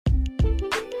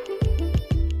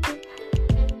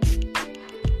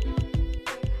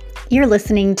You're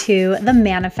listening to the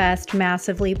Manifest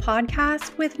Massively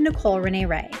podcast with Nicole Renee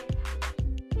Ray.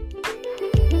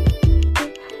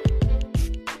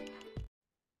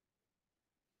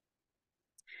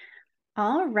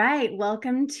 All right,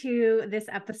 welcome to this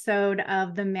episode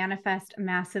of the Manifest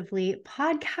Massively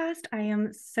podcast. I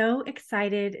am so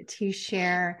excited to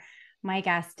share my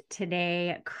guest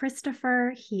today,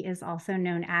 Chrystoper. He is also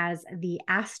known as the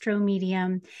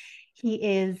Astromedium. He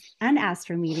is an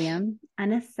Astromedium,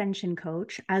 an ascension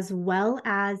coach, as well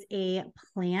as a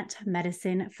plant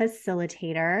medicine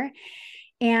facilitator.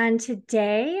 And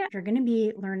today you're going to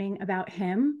be learning about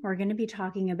him. We're going to be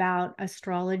talking about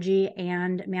astrology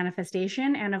and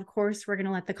manifestation. And of course, we're going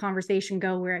to let the conversation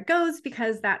go where it goes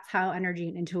because that's how energy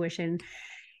and intuition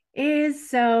is.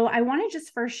 So I want to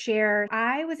just first share,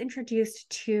 I was introduced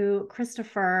to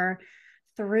Chrystoper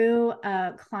through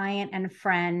a client and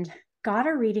friend, got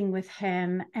a reading with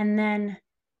him. And then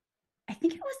I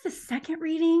think it was the second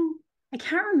reading. I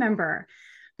can't remember,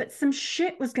 but some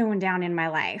shit was going down in my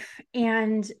life.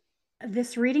 And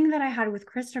this reading that I had with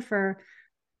Chrystoper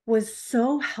was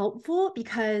so helpful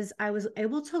because I was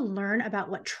able to learn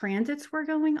about what transits were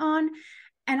going on.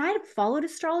 And I had followed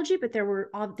astrology, but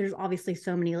there's obviously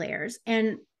so many layers.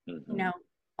 And,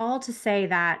 all to say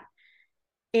that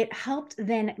it helped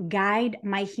then guide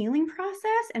my healing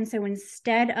process. And so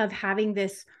instead of having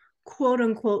this quote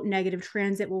unquote negative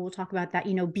transit, well, we'll talk about that,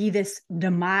 be this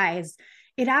demise,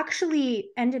 it actually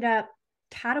ended up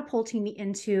catapulting me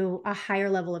into a higher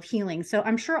level of healing. So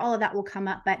I'm sure all of that will come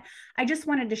up, but I just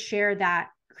wanted to share that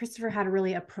Chrystoper had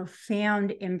really a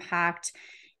profound impact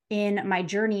in my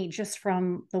journey just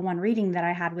from the one reading that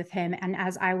I had with him. And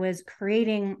as I was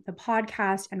creating the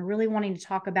podcast and really wanting to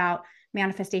talk about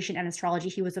manifestation and astrology,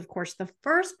 he was, of course, the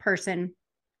first person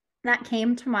that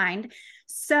came to mind.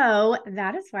 So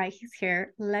that is why he's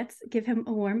here. Let's give him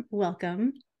a warm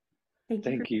welcome.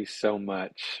 Thank you so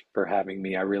much for having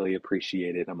me. I really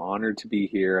appreciate it. I'm honored to be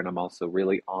here, and I'm also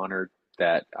really honored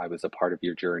that I was a part of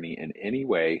your journey in any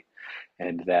way,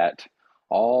 and that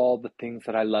all the things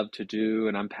that I love to do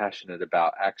and I'm passionate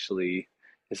about actually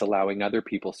is allowing other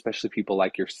people, especially people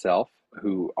like yourself,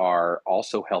 who are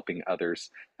also helping others.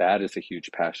 That is a huge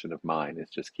passion of mine.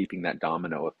 It's just keeping that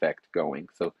domino effect going.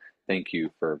 So thank you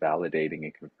for validating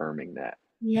and confirming that.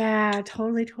 Yeah,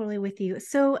 totally with you.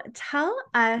 So tell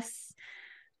us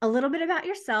a little bit about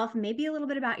yourself, maybe a little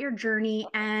bit about your journey,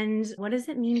 and what does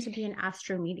it mean to be an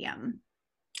astro medium?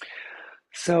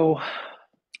 So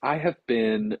I have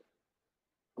been,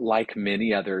 like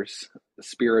many others,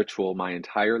 spiritual my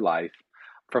entire life.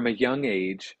 From a young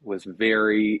age, was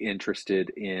very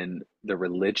interested in the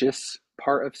religious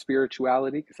part of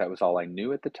spirituality because that was all I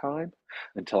knew at the time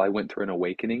until I went through an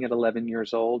awakening at 11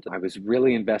 years old. I was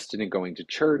really invested in going to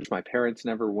church. My parents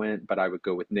never went, but I would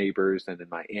go with neighbors and then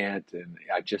my aunt, and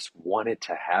I just wanted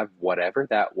to have whatever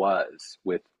that was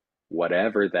with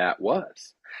whatever that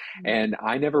was. And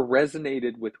I never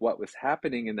resonated with what was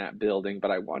happening in that building,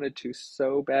 but I wanted to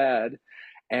so bad.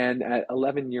 And at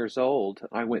 11 years old,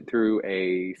 I went through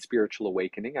a spiritual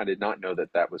awakening. I did not know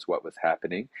that that was what was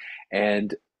happening.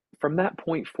 And from that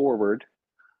point forward,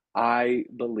 I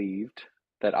believed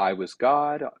that I was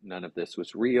God, none of this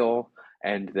was real,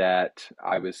 and that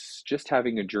I was just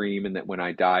having a dream, and that when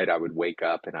I died, I would wake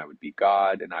up and I would be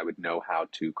God, and I would know how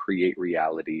to create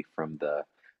reality from the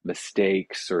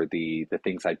mistakes or the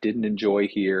things I didn't enjoy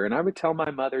here. And I would tell my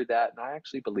mother that, and I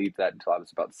actually believed that until I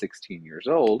was about 16 years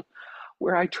old,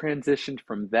 where I transitioned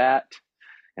from that.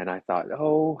 And I thought,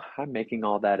 oh, I'm making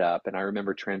all that up. And I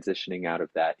remember transitioning out of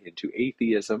that into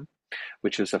atheism,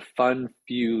 which was a fun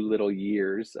few little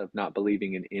years of not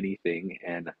believing in anything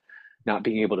and not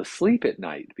being able to sleep at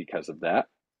night because of that.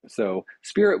 So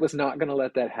spirit was not going to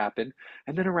let that happen.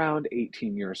 And then around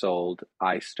 18 years old,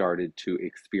 I started to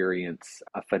experience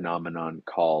a phenomenon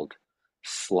called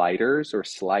sliders or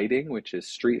sliding, which is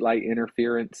streetlight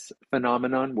interference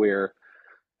phenomenon, where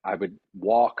I would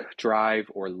walk, drive,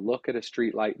 or look at a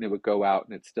street light and it would go out,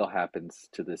 and it still happens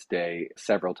to this day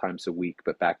several times a week.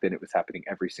 But back then it was happening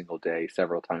every single day,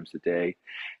 several times a day.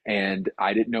 And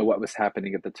I didn't know what was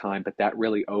happening at the time, but that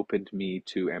really opened me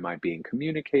to, am I being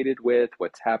communicated with?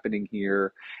 What's happening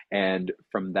here? And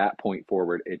from that point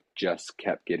forward, it just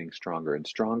kept getting stronger and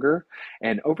stronger.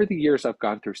 And over the years, I've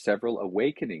gone through several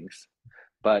awakenings.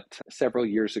 But several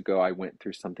years ago, I went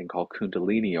through something called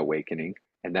Kundalini awakening,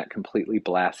 and that completely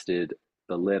blasted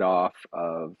the lid off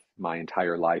of my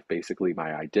entire life, basically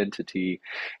my identity.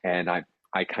 And I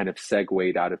kind of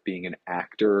segued out of being an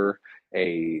actor,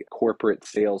 a corporate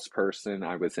salesperson.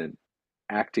 I was an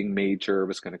acting major,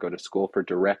 was going to go to school for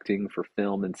directing for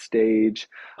film and stage,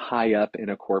 high up in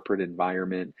a corporate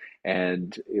environment.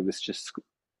 And it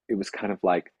was kind of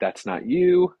like, that's not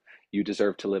you. You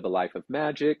deserve to live a life of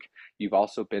magic. You've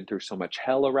also been through so much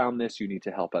hell around this. You need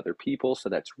to help other people. So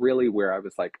that's really where I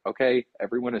was like, okay,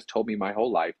 everyone has told me my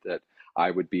whole life that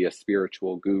I would be a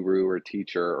spiritual guru or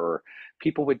teacher, or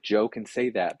people would joke and say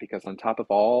that because on top of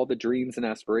all the dreams and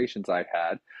aspirations I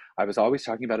had, I was always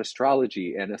talking about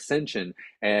astrology and ascension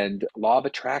and law of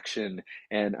attraction.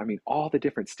 And I mean, all the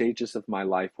different stages of my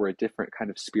life were a different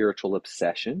kind of spiritual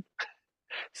obsession.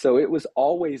 So it was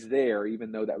always there,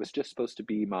 even though that was just supposed to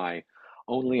be my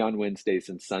only on Wednesdays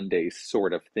and Sundays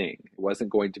sort of thing. It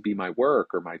wasn't going to be my work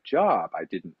or my job. I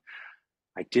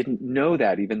didn't know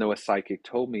that, even though a psychic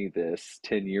told me this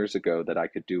 10 years ago that I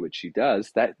could do what she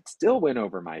does, that still went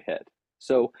over my head.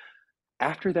 So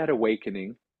after that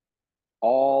awakening,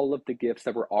 all of the gifts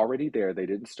that were already there, they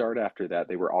didn't start after that,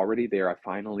 they were already there. I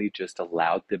finally just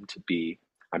allowed them to be.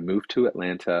 I moved to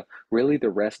Atlanta. Really, the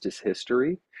rest is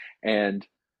history. And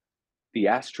the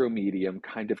Astromedium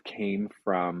kind of came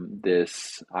from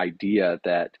this idea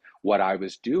that what I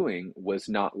was doing was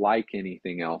not like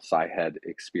anything else I had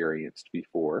experienced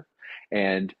before.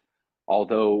 And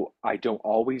although I don't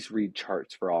always read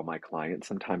charts for all my clients,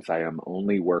 sometimes I am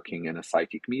only working in a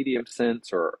psychic medium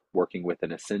sense or working with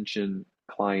an ascension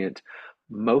client.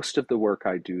 Most of the work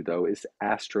I do, though, is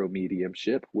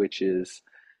astromediumship, which is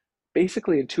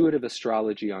basically intuitive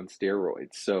astrology on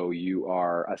steroids. So you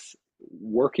are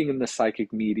working in the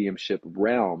psychic mediumship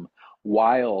realm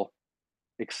while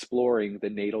exploring the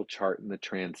natal chart and the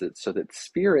transit so that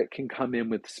spirit can come in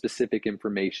with specific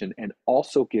information and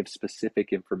also give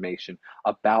specific information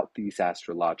about these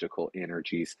astrological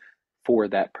energies for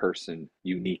that person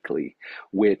uniquely,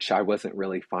 which I wasn't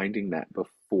really finding that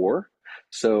before.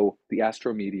 So the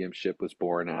astro mediumship was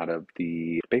born out of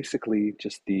the basically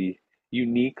just the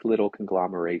unique little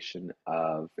conglomeration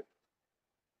of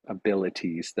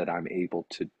abilities that I'm able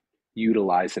to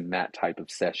utilize in that type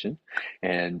of session,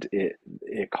 and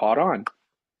it caught on.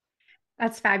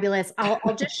 That's fabulous.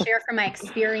 I'll just share from my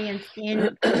experience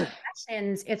in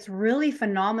sessions. It's really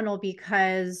phenomenal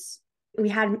because we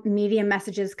had medium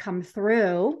messages come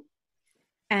through.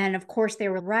 And of course, they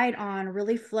were right on,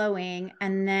 really flowing.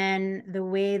 And then the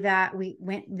way that we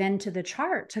went then to the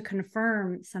chart to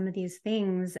confirm some of these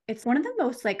things, it's one of the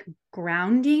most like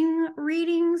grounding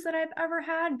readings that I've ever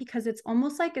had, because it's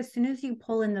almost like as soon as you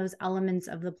pull in those elements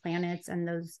of the planets and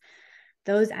those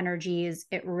energies,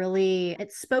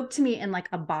 it spoke to me in like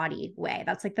a body way.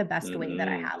 That's like the best way that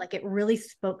I Mm-hmm. had. Like it really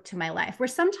spoke to my life, where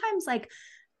sometimes like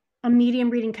a medium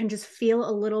reading can just feel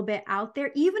a little bit out there,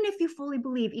 even if you fully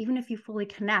believe, even if you fully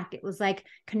connect. It was like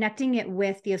connecting it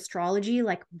with the astrology,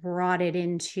 like brought it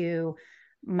into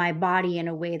my body in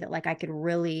a way that like I could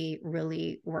really,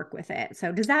 really work with it.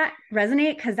 So does that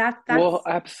resonate? Because Well,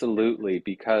 that's absolutely,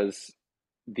 because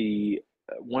the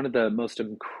one of the most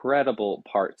incredible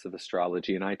parts of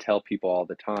astrology, and I tell people all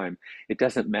the time, it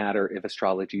doesn't matter if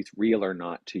astrology is real or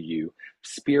not to you.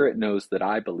 Spirit knows that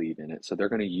I believe in it, so they're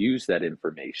going to use that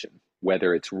information,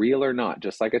 whether it's real or not.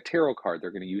 Just like a tarot card,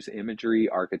 they're going to use imagery,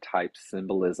 archetypes,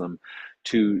 symbolism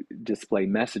to display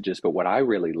messages. But what I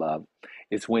really love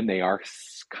is when they are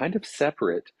kind of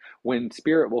separate, when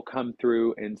spirit will come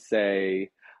through and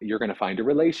say, you're going to find a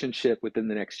relationship within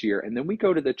the next year. And then we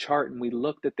go to the chart and we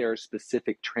look that there are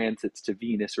specific transits to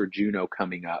Venus or Juno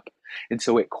coming up. And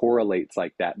so it correlates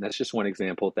like that. And that's just one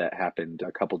example that happened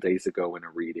a couple days ago in a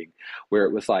reading where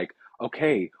it was like,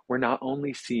 okay, we're not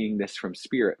only seeing this from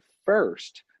spirit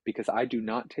first, because I do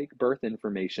not take birth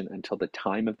information until the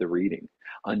time of the reading,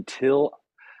 until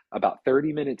about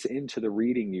 30 minutes into the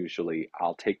reading. Usually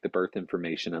I'll take the birth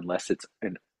information unless it's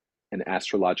an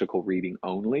astrological reading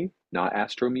only, not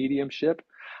astro mediumship.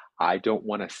 I don't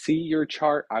want to see your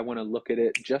chart. I want to look at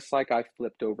it just like I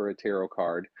flipped over a tarot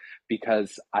card,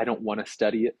 because I don't want to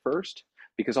study it first,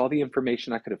 because all the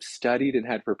information I could have studied and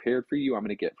had prepared for you, I'm going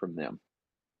to get from them.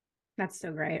 That's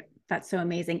so great. That's so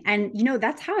amazing. And,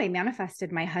 that's how I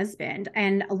manifested my husband.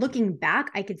 And looking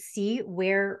back, I could see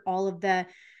where all of the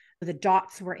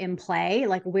dots were in play,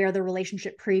 like where the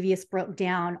relationship previous broke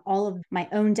down, all of my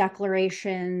own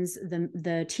declarations,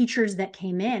 the teachers that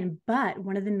came in. But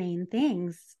one of the main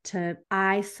things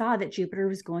I saw that Jupiter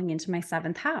was going into my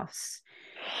seventh house.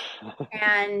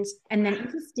 And then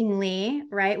interestingly,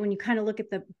 right, when you kind of look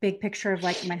at the big picture of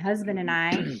like my husband and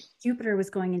I, Jupiter was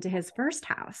going into his first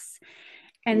house.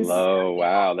 And so Low,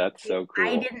 wow, that's so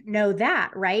I cool. didn't know that,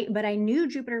 right? But I knew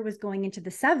Jupiter was going into the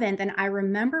seventh. And I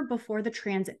remember before the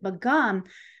transit begun,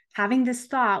 having this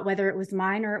thought, whether it was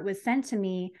mine or it was sent to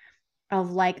me,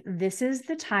 of like, this is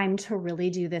the time to really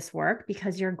do this work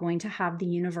because you're going to have the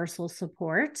universal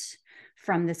support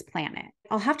from this planet.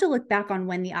 I'll have to look back on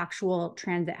when the actual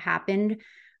transit happened,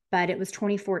 but it was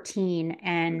 2014.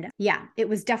 And yeah, it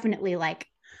was definitely like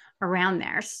around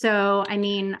there. So, I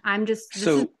mean, this is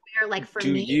So, where, like, for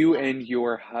do me, you and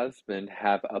your husband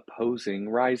have opposing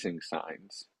rising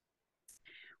signs?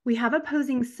 we have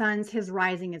opposing suns. His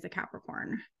rising is a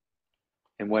Capricorn,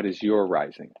 And what is your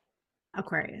rising?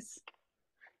 Aquarius.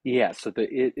 Yeah, so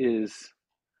it is.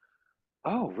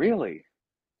 Oh, really?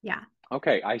 Yeah.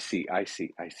 Okay, I see, I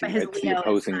see, I But see. his It's the Leo is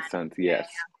opposing sun. suns. Yeah. Yes,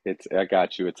 it's, I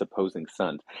got you. It's opposing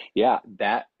suns. Yeah,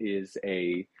 that is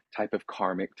a type of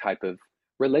karmic type of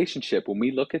relationship. When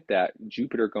we look at that,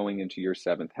 Jupiter going into your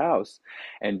seventh house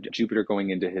and Jupiter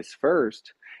going into his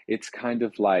first, it's kind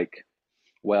of like,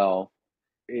 well,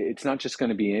 it's not just going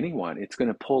to be anyone. It's going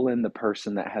to pull in the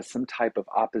person that has some type of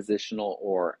oppositional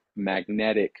or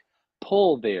magnetic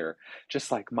pull there.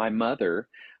 Just like my mother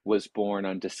was born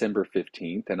on December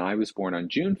 15th and I was born on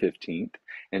June 15th,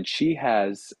 and she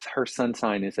has her sun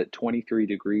sign is at 23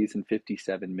 degrees and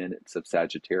 57 minutes of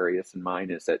Sagittarius, and mine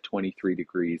is at 23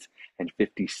 degrees and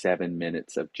 57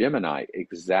 minutes of Gemini,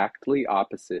 exactly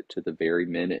opposite to the very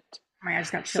minute. Oh my God, I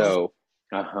just got chills.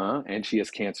 So, and she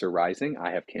has Cancer rising.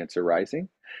 I have Cancer rising.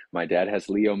 My dad has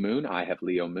Leo moon. I have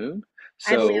Leo moon.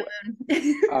 I have Leo So,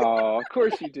 moon. oh, of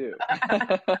course you do.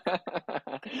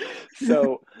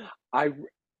 So, I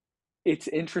it's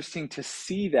interesting to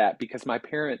see that because my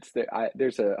parents,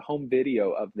 there's a home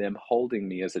video of them holding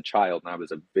me as a child, and I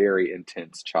was a very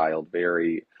intense child,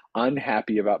 very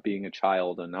unhappy about being a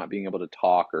child and not being able to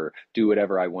talk or do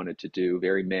whatever I wanted to do,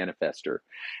 very manifester.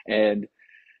 And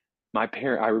I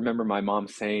remember my mom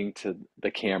saying to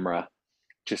the camera,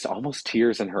 just almost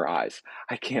tears in her eyes,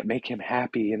 I can't make him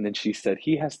happy. And then she said,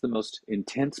 he has the most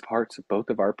intense parts of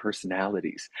both of our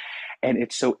personalities. And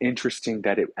it's so interesting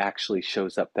that it actually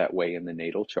shows up that way in the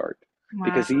natal chart. Wow.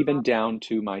 Because even down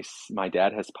to my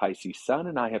dad has Pisces sun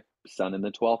and I have sun in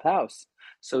the 12th house.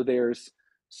 So there's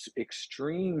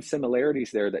extreme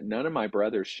similarities there that none of my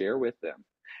brothers share with them.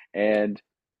 And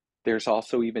there's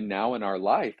also, even now in our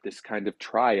life, this kind of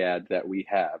triad that we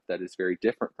have that is very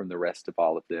different from the rest of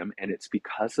all of them. And it's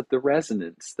because of the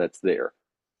resonance that's there.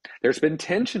 There's been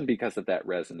tension because of that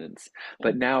resonance.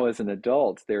 But now as an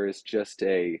adult, there is just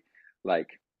like,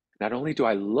 not only do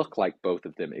I look like both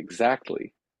of them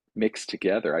exactly mixed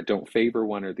together, I don't favor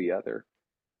one or the other.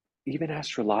 Even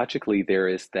astrologically, there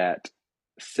is that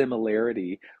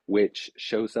similarity which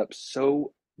shows up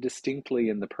so distinctly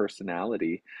in the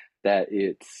personality that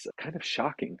it's kind of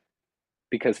shocking,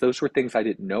 because those were things I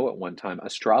didn't know at one time.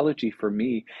 Astrology for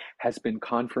me has been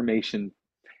confirmation.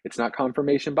 It's not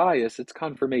confirmation bias, it's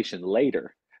confirmation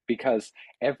later, because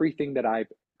everything that I've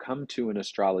come to in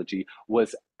astrology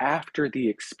was after the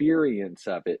experience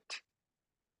of it,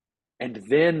 and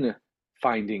then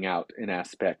finding out an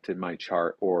aspect in my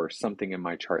chart or something in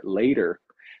my chart later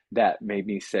that made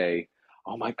me say,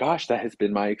 oh my gosh, that has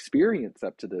been my experience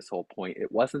up to this whole point.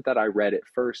 It wasn't that I read it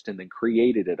first and then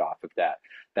created it off of that.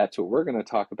 That's what we're going to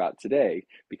talk about today,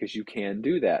 because you can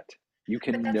do that. You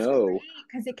But can that's know. great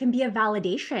because it can be a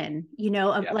validation,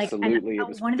 of like, and Absolutely, it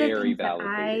was one of the very things that validating.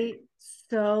 I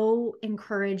so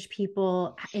encourage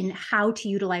people in how to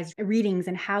utilize readings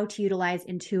and how to utilize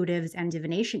intuitives and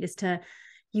divination is to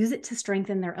use it to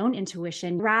strengthen their own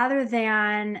intuition rather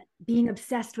than being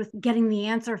obsessed with getting the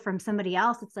answer from somebody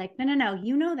else. It's like, no, no, no,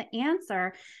 you know the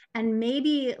answer. And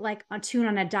maybe like a tune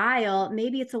on a dial,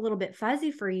 maybe it's a little bit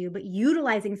fuzzy for you, but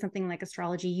utilizing something like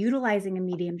astrology, utilizing a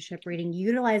mediumship reading,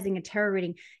 utilizing a tarot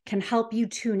reading can help you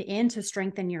tune in to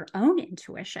strengthen your own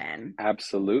intuition.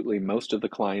 Absolutely. Most of the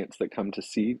clients that come to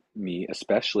see me,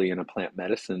 especially in a plant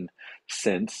medicine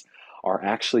sense, are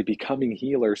actually becoming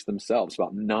healers themselves.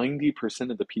 About 90%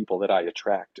 of the people that I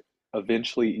attract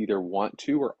eventually either want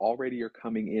to or already are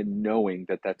coming in knowing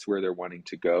that that's where they're wanting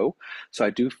to go. So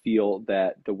I do feel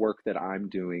that the work that I'm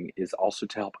doing is also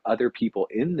to help other people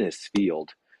in this field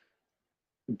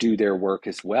do their work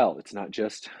as well. It's not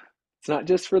just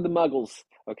for the muggles.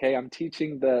 Okay, I'm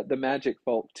teaching the magic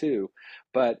folk too,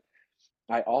 but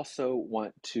I also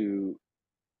want to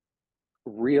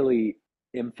really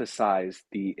emphasize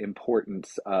the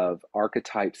importance of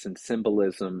archetypes and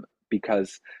symbolism,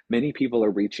 because many people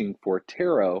are reaching for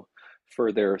tarot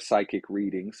for their psychic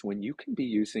readings when you can be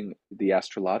using the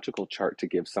astrological chart to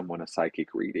give someone a psychic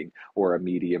reading or a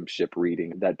mediumship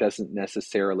reading that doesn't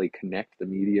necessarily connect the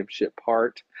mediumship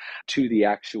part to the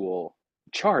actual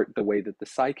chart the way that the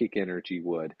psychic energy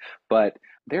would. But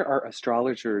there are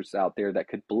astrologers out there that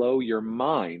could blow your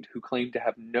mind who claim to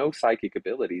have no psychic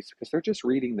abilities because they're just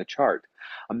reading the chart.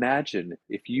 Imagine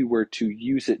if you were to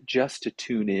use it just to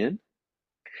tune in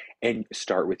and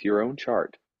start with your own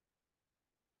chart.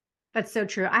 That's so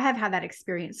true. I have had that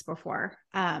experience before,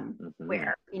 Hmm.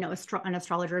 where, an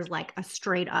astrologer is like a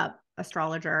straight up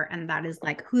astrologer, and that is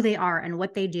like who they are and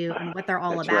what they do and what they're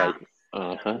all That's about. right.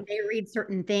 Uh-huh. They read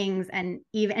certain things, and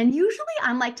usually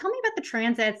I'm like, tell me about the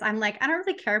transits. I'm like, I don't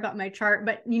really care about my chart,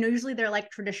 but usually they're like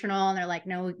traditional and they're like,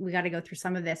 no, we got to go through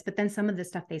some of this. But then some of the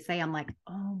stuff they say, I'm like,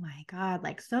 oh my God,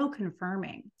 like so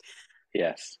confirming.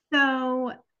 Yes.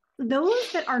 So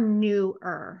those that are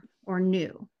newer or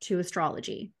new to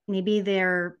astrology, maybe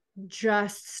they're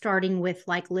just starting with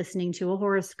like listening to a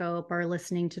horoscope or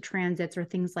listening to transits or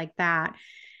things like that,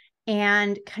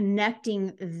 and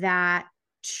connecting that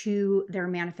to their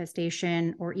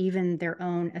manifestation or even their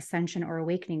own ascension or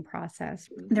awakening process,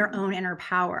 their Hmm. own inner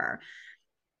power.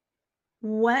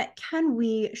 What can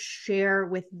we share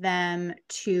with them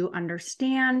to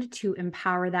understand, to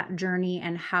empower that journey,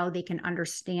 and how they can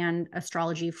understand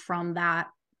astrology from that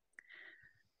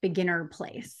beginner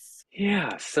place?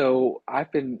 Yeah, so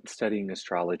I've been studying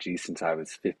astrology since I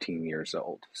was 15 years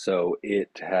old. So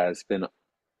it has been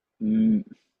mm,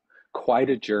 quite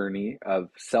a journey of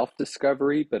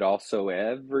self-discovery, but also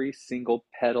every single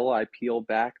petal I peel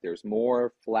back, there's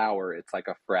more flower. It's like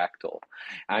a fractal.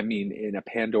 I mean, in a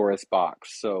Pandora's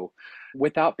box. So,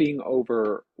 without being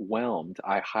overwhelmed,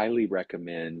 I highly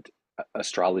recommend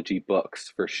astrology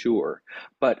books for sure.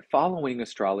 But following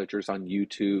astrologers on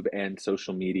YouTube and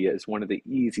social media is one of the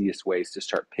easiest ways to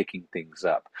start picking things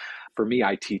up. For me,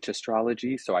 I teach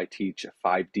astrology, so I teach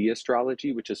 5D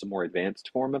astrology, which is a more advanced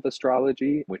form of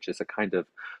astrology, which is a kind of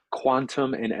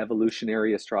quantum and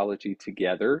evolutionary astrology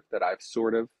together that I've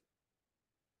sort of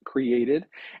created.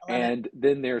 I love it. And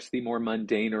then there's the more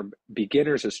mundane or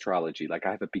beginner's astrology. Like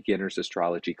I have a beginner's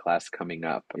astrology class coming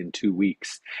up in 2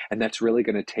 weeks, and that's really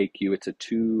going to take you, it's a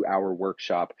 2 hour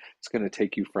workshop. It's going to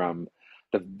take you from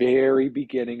the very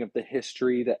beginning of the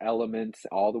history, the elements,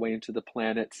 all the way into the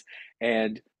planets.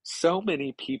 And so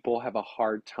many people have a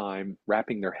hard time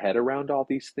wrapping their head around all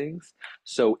these things.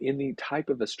 So, in the type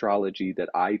of astrology that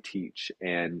I teach,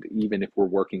 and even if we're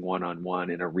working one on one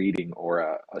in a reading or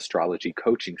a astrology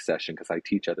coaching session, because I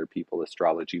teach other people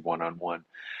astrology one on one,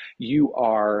 you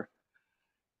are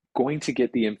going to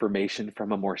get the information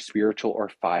from a more spiritual or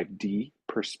 5D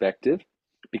perspective.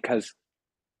 Because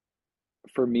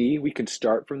for me, we can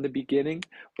start from the beginning,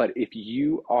 but if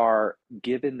you are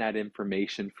given that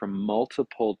information from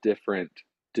multiple different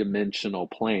dimensional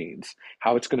planes,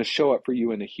 how it's going to show up for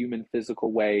you in a human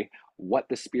physical way, what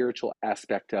the spiritual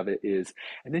aspect of it is,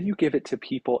 and then you give it to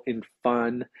people in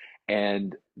fun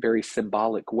and very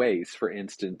symbolic ways. For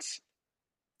instance,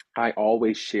 I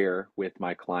always share with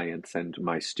my clients and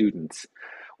my students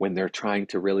when they're trying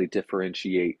to really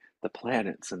differentiate the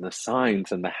planets and the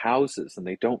signs and the houses, and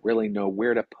they don't really know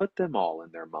where to put them all in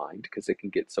their mind because it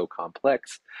can get so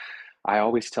complex. I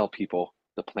always tell people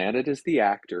the planet is the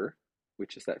actor,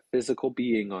 which is that physical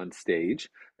being on stage.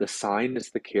 The sign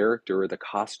is the character or the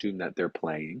costume that they're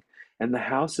playing. And the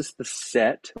house is the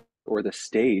set or the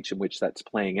stage in which that's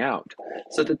playing out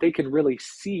so that they can really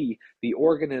see the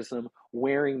organism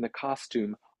wearing the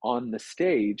costume on the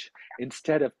stage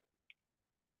instead of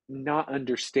not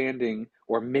understanding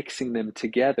or mixing them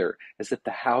together as if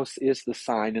the house is the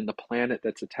sign and the planet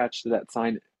that's attached to that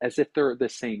sign as if they're the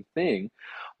same thing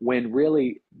when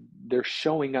really they're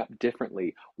showing up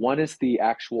differently. One is the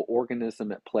actual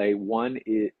organism at play, one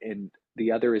is, and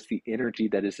the other is the energy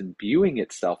that is imbuing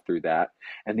itself through that,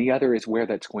 and the other is where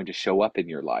that's going to show up in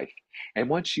your life. And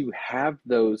once you have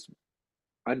those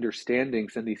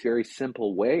understandings in these very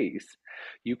simple ways,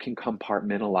 you can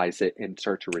compartmentalize it and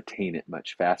start to retain it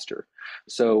much faster.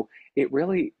 So it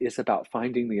really is about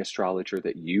finding the astrologer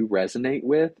that you resonate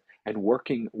with and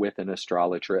working with an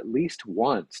astrologer at least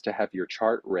once to have your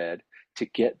chart read to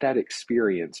get that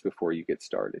experience before you get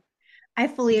started. I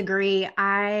fully agree.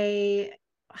 I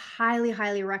highly,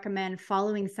 highly recommend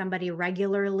following somebody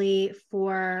regularly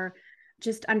for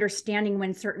just understanding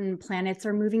when certain planets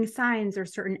are moving signs or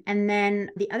certain. And then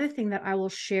the other thing that I will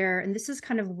share, and this is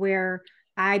kind of where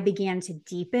I began to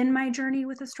deepen my journey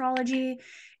with astrology,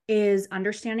 is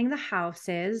understanding the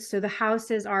houses. So the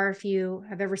houses are, if you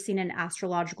have ever seen an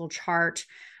astrological chart,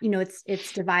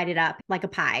 it's divided up like a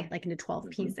pie, like into 12 Mm-hmm.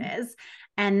 pieces.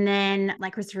 And then,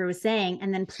 like Christopher was saying,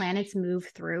 and then planets move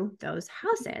through those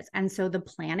houses. And so the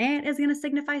planet is going to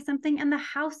signify something, and the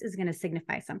house is going to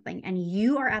signify something, and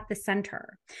you are at the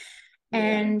center. Yeah.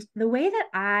 And the way that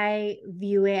I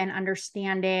view it and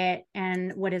understand it,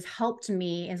 and what has helped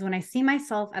me, is when I see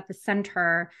myself at the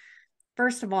center.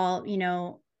 First of all,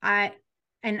 I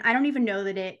don't even know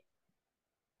that it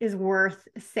is worth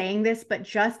saying this, but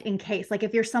just in case, like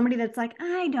if you're somebody that's like,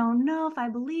 I don't know if I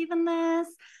believe in this.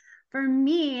 For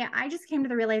me, I just came to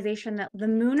the realization that the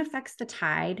moon affects the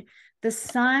tide, the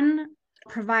sun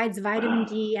provides vitamin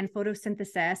D and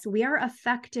photosynthesis. We are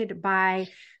affected by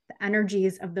the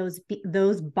energies of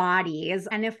those bodies.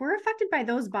 And if we're affected by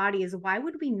those bodies, why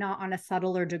would we not, on a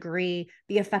subtler degree,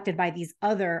 be affected by these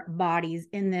other bodies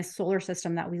in this solar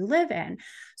system that we live in?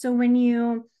 So when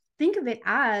you think of it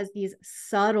as these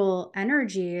subtle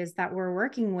energies that we're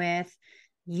working with,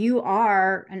 you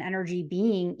are an energy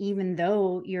being, even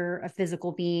though you're a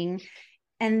physical being.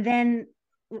 And then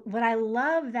what I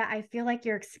love that I feel like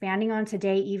you're expanding on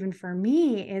today, even for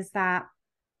me, is that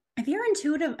if you're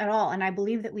intuitive at all, and I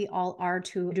believe that we all are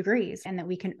to degrees, and that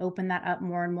we can open that up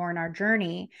more and more in our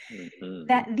journey, Hmm.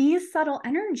 that these subtle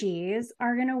energies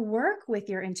are going to work with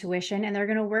your intuition, and they're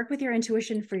going to work with your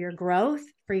intuition for your growth,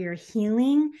 for your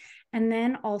healing. And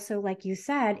then also, like you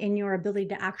said, in your ability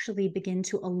to actually begin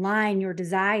to align your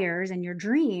desires and your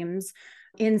dreams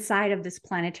inside of this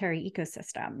planetary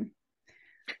ecosystem.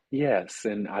 Yes,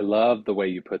 and I love the way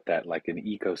you put that, like an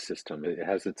ecosystem. It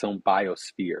has its own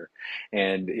biosphere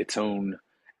and its own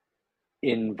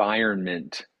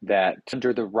environment that,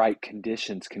 under the right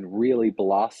conditions, can really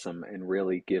blossom and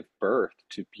really give birth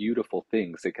to beautiful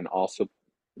things. It can also,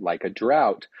 like a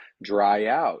drought, dry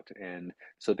out. And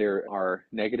so there are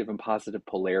negative and positive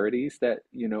polarities that,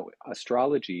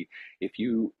 astrology, if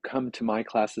you come to my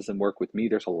classes and work with me,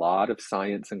 there's a lot of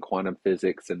science and quantum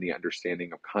physics and the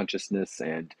understanding of consciousness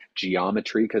and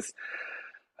geometry, because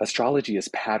astrology is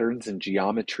patterns and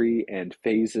geometry and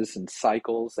phases and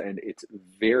cycles, and it's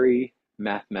very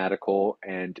mathematical,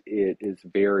 and it is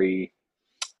very,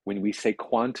 when we say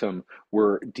quantum,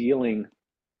 we're dealing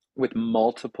with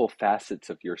multiple facets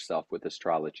of yourself with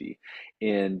astrology.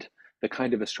 And the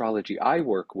kind of astrology I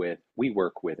work with, we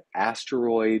work with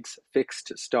asteroids,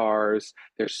 fixed stars.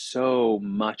 There's so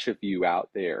much of you out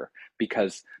there,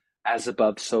 because as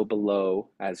above, so below,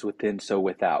 as within, so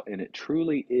without. And it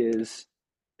truly is,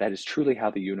 that is truly how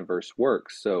the universe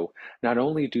works. So not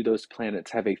only do those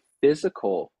planets have a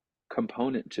physical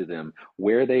component to them,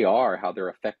 where they are, how they're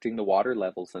affecting the water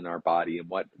levels in our body, and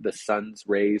what the sun's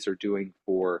rays are doing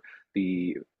for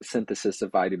the synthesis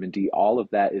of vitamin D, all of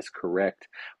that is correct.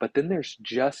 But then there's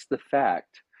just the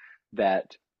fact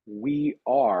that we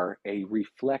are a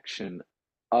reflection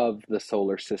of the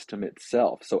solar system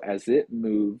itself. So as it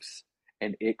moves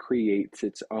and it creates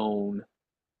its own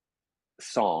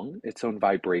song, its own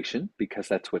vibration, because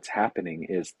that's what's happening,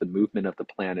 is the movement of the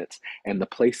planets and the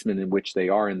placement in which they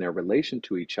are in their relation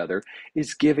to each other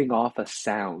is giving off a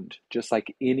sound, just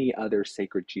like any other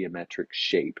sacred geometric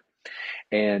shape.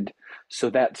 And so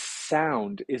that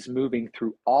sound is moving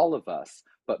through all of us,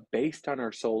 but based on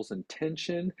our soul's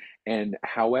intention, and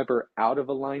however out of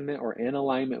alignment or in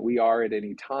alignment we are at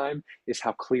any time, is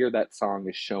how clear that song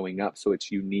is showing up. So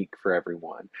it's unique for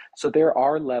everyone. So there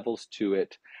are levels to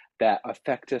it that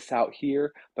affect us out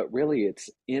here, but really it's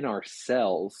in our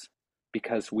cells,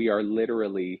 because we are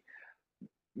literally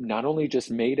not only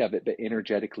just made of it, but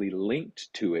energetically linked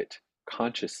to it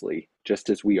consciously, just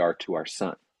as we are to our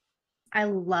sun. I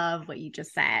love what you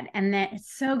just said. And that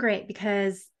it's so great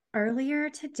because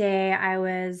earlier today,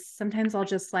 sometimes I'll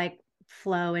just like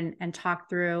flow and talk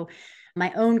through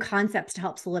my own concepts to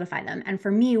help solidify them. And for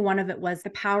me, one of it was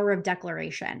the power of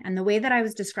declaration. And the way that I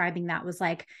was describing that was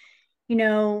like,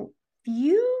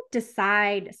 you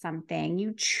decide something,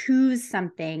 you choose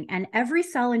something, and every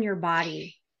cell in your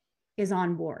body is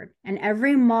on board, and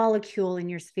every molecule in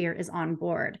your sphere is on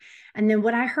board. And then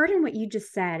what I heard in what you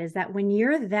just said is that when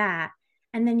you're that,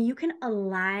 and then you can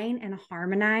align and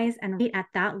harmonize and be at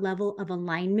that level of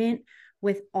alignment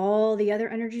with all the other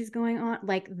energies going on,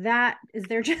 like that, is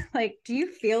there just like, do you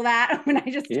feel that when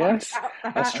I just talked Yes, about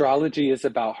that? astrology is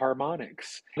about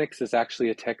harmonics. Harmonics is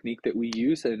actually a technique that we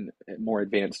use in more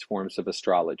advanced forms of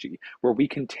astrology, where we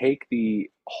can take the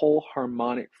whole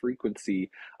harmonic frequency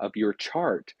of your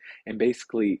chart and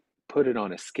basically put it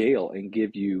on a scale and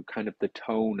give you kind of the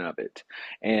tone of it.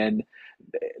 And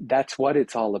that's what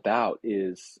it's all about,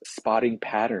 is spotting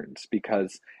patterns,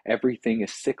 because everything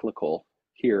is cyclical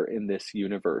here in this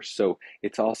universe. So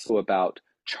it's also about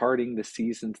charting the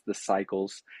seasons, the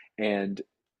cycles, and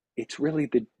it's really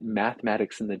the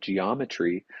mathematics and the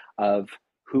geometry of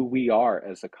who we are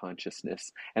as a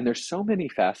consciousness. And there's so many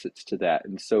facets to that.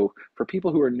 And so for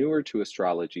people who are newer to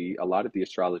astrology, a lot of the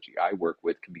astrology I work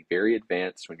with can be very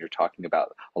advanced when you're talking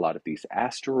about a lot of these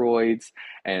asteroids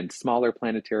and smaller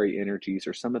planetary energies,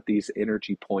 or some of these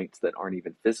energy points that aren't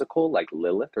even physical, like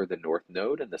Lilith or the North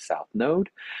Node and the South Node.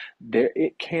 There,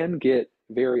 it can get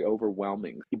very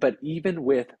overwhelming. But even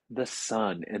with the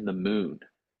sun and the moon,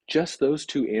 just those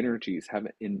two energies have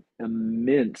an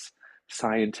immense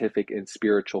scientific and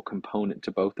spiritual component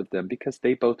to both of them, because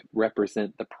they both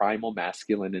represent the primal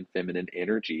masculine and feminine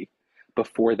energy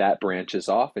before that branches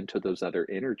off into those other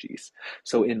energies.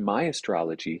 So in my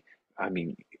astrology, I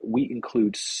mean, we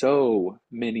include so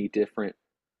many different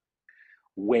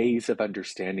ways of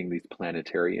understanding these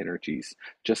planetary energies.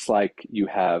 Just like you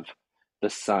have the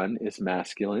sun is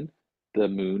masculine, the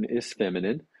moon is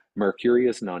feminine, Mercury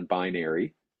is non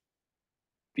binary,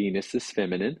 Venus is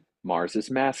feminine, Mars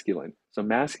is masculine. So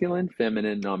masculine,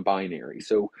 feminine, non-binary.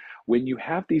 So when you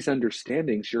have these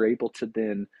understandings, you're able to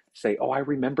then say, oh, I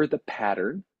remember the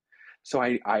pattern. So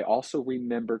I also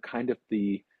remember kind of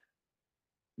the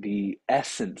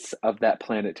essence of that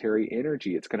planetary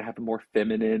energy. It's going to have a more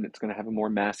feminine, it's going to have a more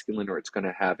masculine, or it's going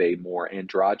to have a more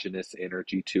androgynous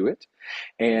energy to it.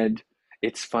 And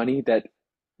it's funny that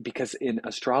because in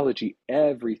astrology,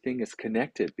 everything is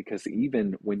connected, because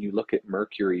even when you look at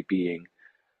Mercury being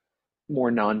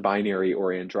more non binary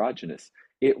or androgynous,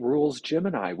 it rules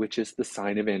Gemini, which is the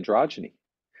sign of androgyny.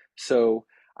 So,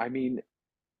 I mean,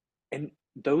 and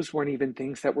those weren't even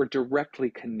things that were directly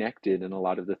connected in a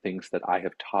lot of the things that I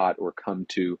have taught or come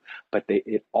to, but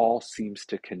it all seems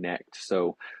to connect.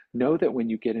 So know that when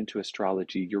you get into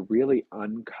astrology, you're really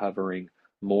uncovering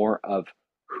more of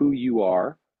who you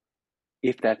are,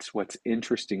 if that's what's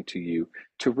interesting to you,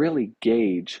 to really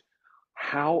gauge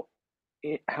how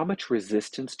how much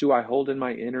resistance do I hold in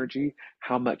my energy?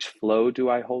 How much flow do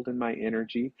I hold in my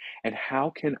energy? And how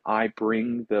can I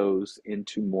bring those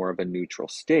into more of a neutral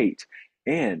state?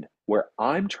 And where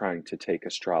I'm trying to take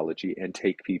astrology and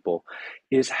take people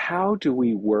is, how do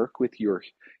we work with your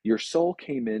soul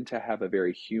came in to have a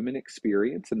very human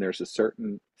experience, and there's a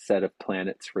certain set of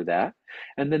planets for that.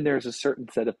 And then there's a certain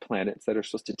set of planets that are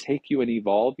supposed to take you and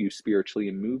evolve you spiritually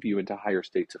and move you into higher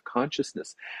states of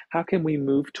consciousness. How can we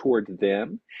move toward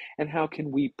them? And how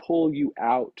can we pull you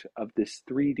out of this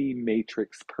 3D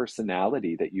matrix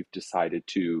personality that you've decided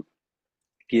to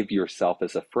give yourself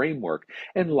as a framework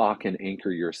and lock and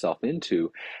anchor yourself into?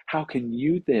 How can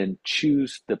you then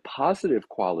choose the positive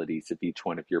qualities of each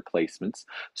one of your placements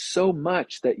so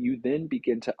much that you then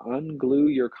begin to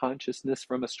unglue your consciousness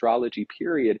from astrology,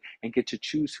 period, and get to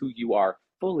choose who you are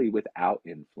fully without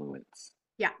influence?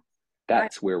 Yeah. I,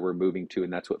 That's where we're moving to,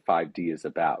 and that's what 5D is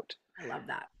about. I love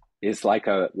that. Is like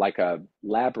a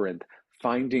labyrinth,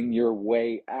 finding your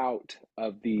way out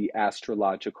of the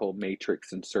astrological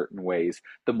matrix in certain ways,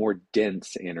 the more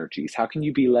dense energies. How can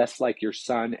you be less like your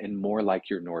sun and more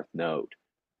like your north node?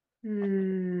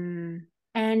 Hmm.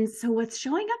 And so what's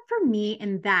showing up for me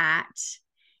in that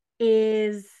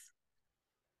is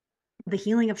the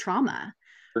healing of trauma.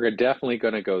 We're definitely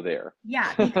going to go there.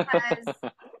 Yeah, because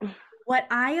what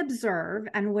I observe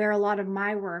and where a lot of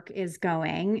my work is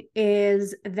going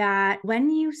is that when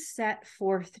you set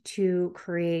forth to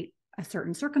create a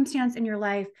certain circumstance in your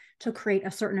life, to create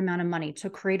a certain amount of money, to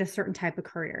create a certain type of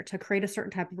career, to create a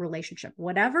certain type of relationship,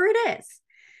 whatever it is,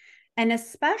 and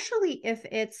especially if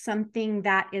it's something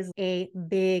that is a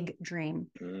big dream,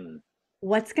 Mm,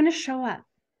 what's going to show up?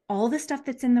 All the stuff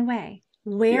that's in the way.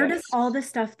 Where does yes. all the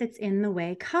stuff that's in the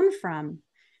way come from?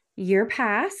 Your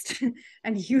past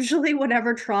and usually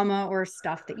whatever trauma or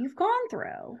stuff that you've gone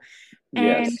through.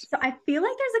 And Yes. so I feel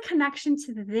like there's a connection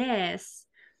to this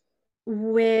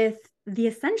with the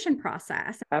ascension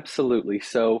process. Absolutely.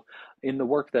 So, in the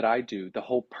work that I do, the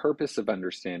whole purpose of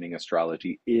understanding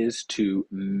astrology is to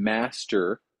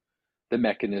master the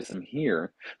mechanism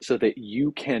here so that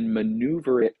you can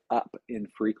maneuver it up in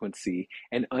frequency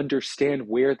and understand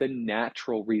where the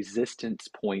natural resistance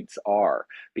points are.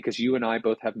 Because you and I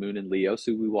both have moon in Leo,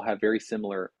 so we will have very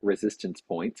similar resistance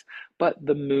points. But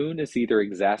the moon is either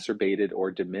exacerbated or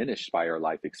diminished by our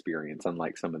life experience,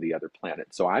 unlike some of the other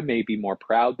planets. So I may be more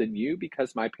proud than you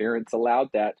because my parents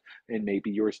allowed that, and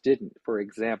maybe yours didn't, for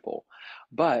example.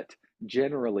 But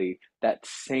generally, that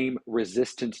same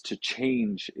resistance to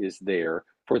change is there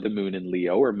for the moon in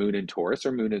Leo or moon in Taurus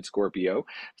or moon in Scorpio.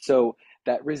 So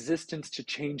that resistance to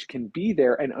change can be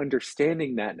there, and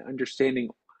understanding that and understanding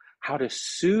how to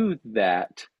soothe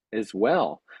that as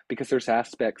well, because there's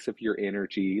aspects of your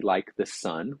energy like the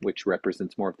sun, which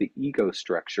represents more of the ego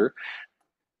structure,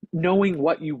 knowing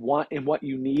what you want and what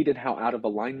you need and how out of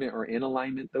alignment or in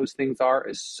alignment those things are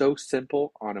is so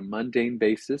simple on a mundane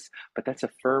basis, but that's a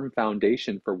firm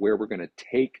foundation for where we're going to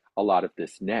take a lot of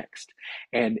this next.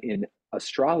 And in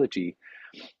astrology,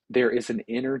 there is an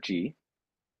energy,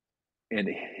 and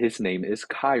his name is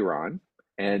Chiron.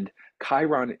 And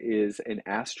Chiron is an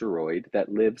asteroid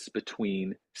that lives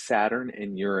between Saturn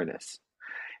and Uranus.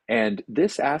 And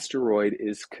this asteroid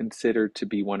is considered to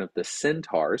be one of the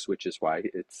centaurs, which is why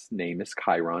its name is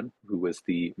Chiron, who was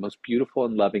the most beautiful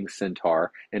and loving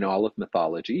centaur in all of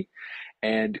mythology.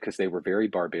 And because they were very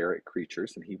barbaric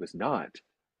creatures, and he was not.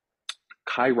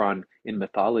 Chiron in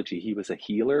mythology, he was a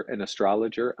healer, an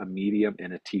astrologer, a medium,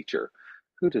 and a teacher.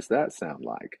 Who does that sound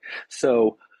like?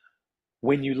 So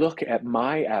when you look at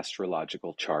my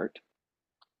astrological chart,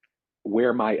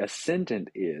 where my ascendant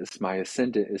is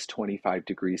 25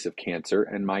 degrees of Cancer,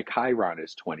 and my Chiron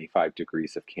is 25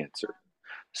 degrees of Cancer.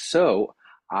 So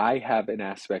I have an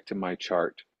aspect in my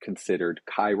chart considered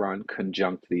Chiron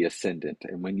conjunct the ascendant.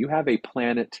 And when you have a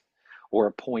planet or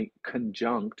a point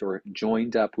conjunct or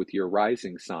joined up with your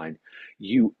rising sign,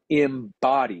 you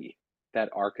embody that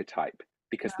archetype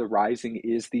because the rising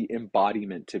is the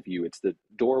embodiment of you. It's the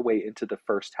doorway into the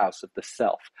first house of the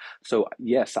self. So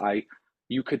yes,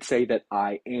 you could say that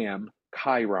I am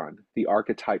Chiron. The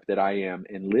archetype that I am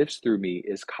and lives through me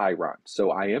is Chiron.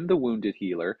 So I am the wounded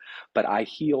healer, but I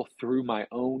heal through my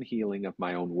own healing of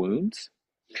my own wounds.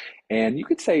 And you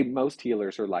could say most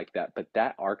healers are like that, but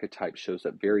that archetype shows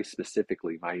up very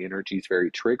specifically. My energy is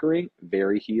very triggering,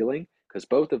 very healing, because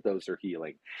both of those are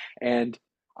healing. And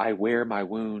I wear my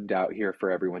wound out here for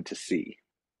everyone to see.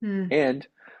 Mm. And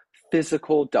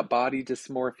physical body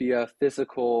dysmorphia,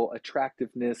 physical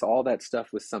attractiveness, all that stuff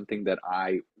was something that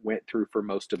I went through for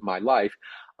most of my life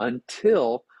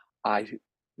until I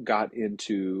got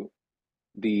into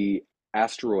the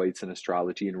asteroids and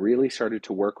astrology and really started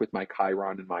to work with my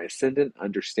Chiron and my ascendant,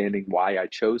 understanding why I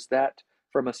chose that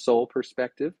from a soul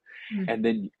perspective. Mm. And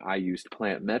then I used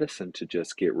plant medicine to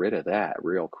just get rid of that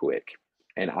real quick.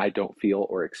 And I don't feel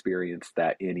or experience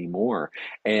that anymore.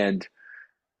 And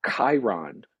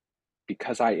Chiron,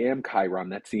 because I am Chiron,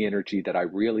 that's the energy that I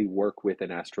really work with in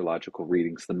astrological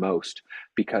readings the most,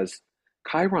 because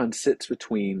Chiron sits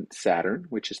between Saturn,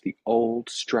 which is the old,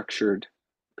 structured,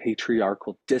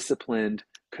 patriarchal, disciplined,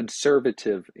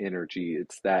 conservative energy.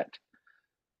 It's that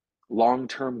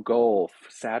long-term goal.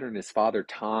 Saturn is father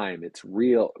time. It's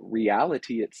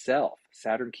reality itself.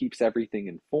 Saturn keeps everything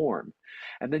in form.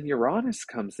 And then Uranus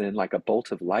comes in like a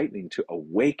bolt of lightning to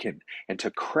awaken and to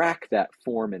crack that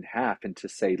form in half and to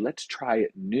say, let's try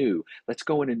it new. Let's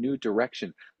go in a new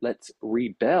direction. Let's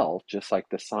rebel, just like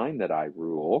the sign that I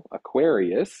rule,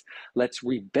 Aquarius. Let's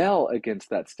rebel against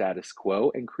that status quo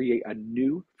and create a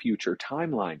new future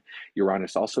timeline.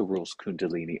 Uranus also rules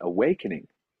Kundalini awakening.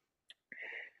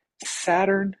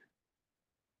 Saturn,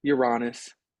 Uranus,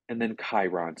 and then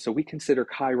Chiron. So we consider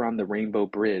Chiron the rainbow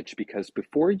bridge because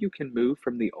before you can move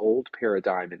from the old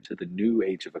paradigm into the new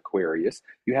age of Aquarius,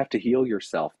 you have to heal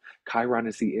yourself. Chiron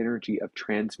is the energy of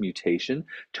transmutation,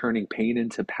 turning pain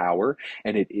into power,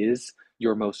 and it is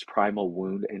your most primal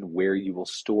wound and where you will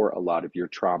store a lot of your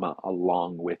trauma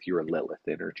along with your Lilith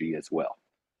energy as well.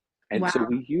 And so Wow.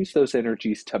 we use those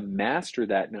energies to master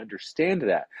that and understand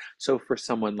that. So for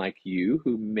someone like you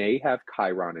who may have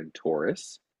Chiron in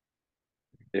Taurus,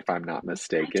 if I'm not I do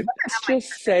mistaken, let's have my,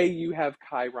 just say you have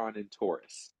Chiron in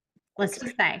Taurus. let's Okay.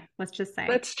 just say, let's just say.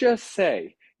 Let's just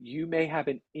say you may have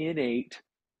an innate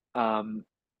Oh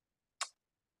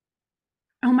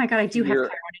my God, I do have fear.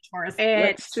 Chiron in Taurus.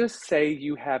 Let's It's, just say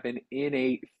you have an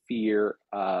innate fear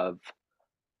of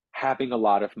having a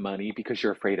lot of money because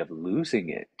you're afraid of losing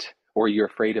it or you're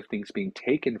afraid of things being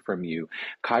taken from you.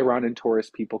 Chiron and Taurus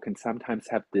people can sometimes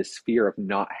have this fear of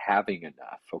not having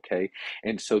enough, okay?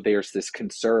 And so there's this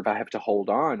conserve, I have to hold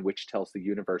on, which tells the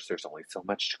universe there's only so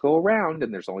much to go around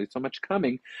and there's only so much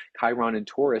coming. Chiron and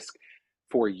Taurus,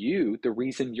 for you, the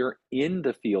reason you're in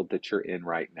the field that you're in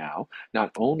right now,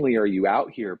 not only are you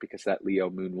out here because that Leo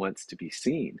moon wants to be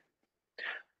seen,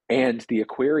 and the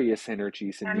Aquarius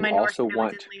energies, and and you my North also Node is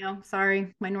want. in Leo.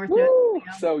 Sorry, my North Node is Woo! in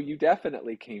Leo. So you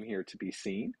definitely came here to be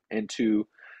seen and to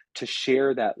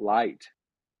share that light.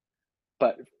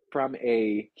 But from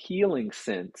a healing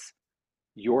sense,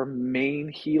 your main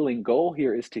healing goal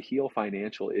here is to heal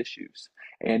financial issues.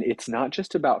 And it's not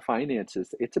just about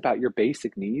finances, it's about your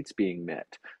basic needs being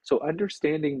met. So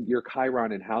understanding your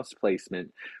Chiron and house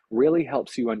placement really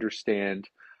helps you understand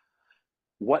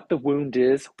what the wound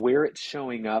is, where it's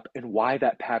showing up, and why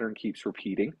that pattern keeps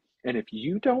repeating. And if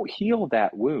you don't heal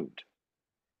that wound,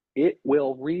 it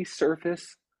will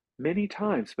resurface many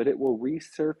times, but it will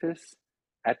resurface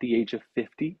at the age of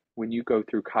 50 when you go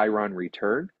through Chiron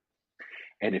return.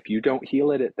 And if you don't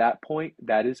heal it at that point,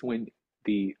 that is when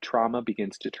the trauma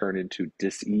begins to turn into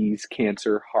disease,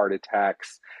 cancer, heart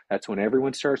attacks. That's when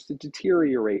everyone starts to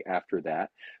deteriorate after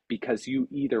that, because you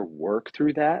either work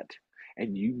through that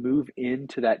and you move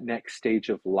into that next stage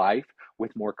of life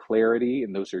with more clarity,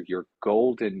 and those are your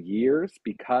golden years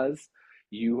because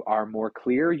you are more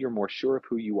clear, you're more sure of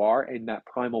who you are, and that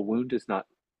primal wound is not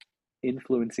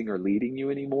influencing or leading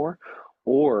you anymore,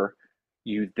 or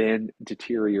you then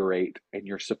deteriorate and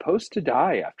you're supposed to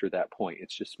die after that point.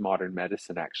 It's just modern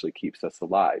medicine actually keeps us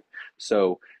alive.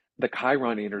 So the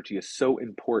Chiron energy is so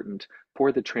important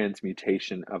for the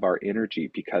transmutation of our energy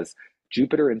because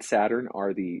Jupiter and Saturn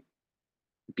are the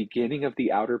beginning of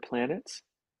the outer planets.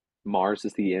 Mars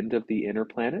is the end of the inner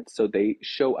planets. So they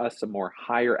show us a more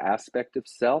higher aspect of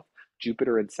self.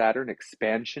 Jupiter and Saturn,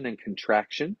 expansion and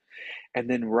contraction. And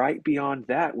then right beyond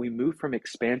that, we move from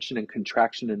expansion and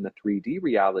contraction in the 3D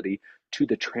reality to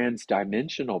the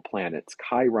transdimensional planets,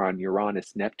 Chiron,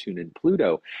 Uranus, Neptune, and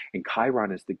Pluto. And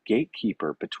Chiron is the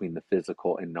gatekeeper between the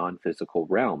physical and non-physical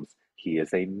realms. He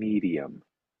is a medium.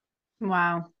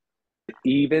 Wow.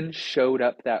 Even showed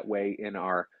up that way in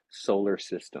our solar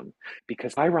system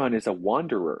because Chiron is a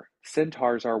wanderer.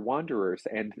 Centaurs are wanderers,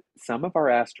 and some of our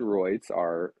asteroids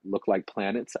are look like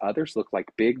planets, others look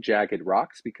like big jagged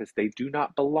rocks because they do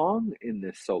not belong in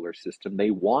this solar system.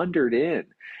 They wandered in,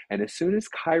 and as soon as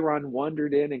Chiron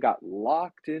wandered in and got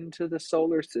locked into the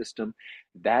solar system,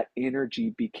 that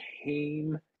energy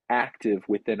became active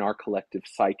within our collective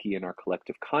psyche and our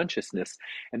collective consciousness.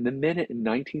 And the minute in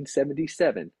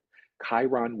 1977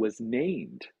 Chiron was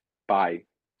named by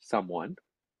someone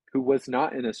who was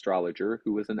not an astrologer,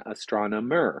 who was an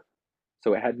astronomer.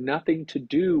 So it had nothing to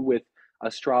do with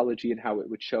astrology and how it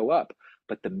would show up.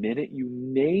 But the minute you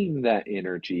name that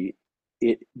energy,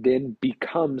 it then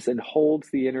becomes and holds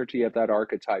the energy of that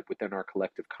archetype within our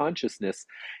collective consciousness.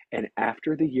 And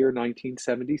after the year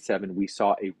 1977, we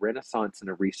saw a renaissance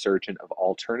and a resurgence of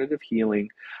alternative healing,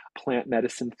 plant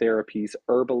medicine therapies,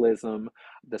 herbalism.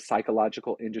 The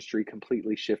psychological industry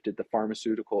completely shifted, the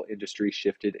pharmaceutical industry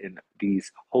shifted, and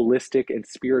these holistic and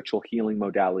spiritual healing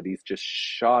modalities just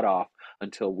shot off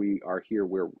until we are here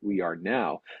where we are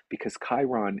now. Because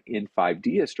Chiron in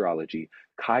 5D astrology,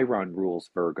 Chiron rules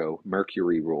Virgo,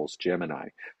 Mercury rules Gemini.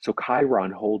 So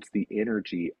Chiron holds the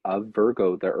energy of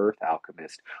Virgo, the earth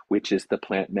alchemist, which is the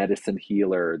plant medicine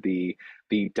healer, the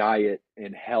diet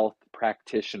and health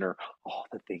practitioner, all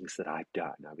the things that I've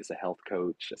done. I was a health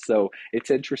coach. So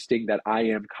it's interesting that I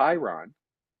am Chiron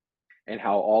and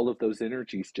how all of those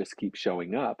energies just keep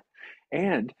showing up,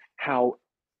 and how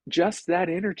just that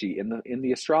energy in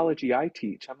the astrology I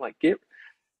teach, I'm like,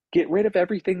 get rid of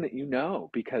everything that you know,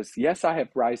 because yes, I have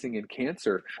rising in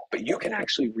Cancer, but you can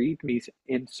actually read me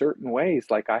in certain ways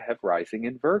like I have rising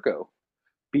in Virgo,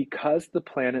 because the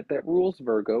planet that rules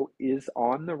Virgo is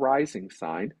on the rising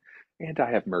sign. And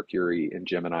I have Mercury in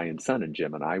Gemini and Sun in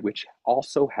Gemini, which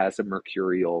also has a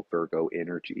mercurial Virgo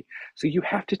energy. So you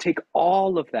have to take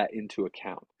all of that into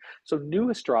account. So new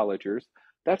astrologers,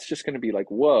 that's just going to be like,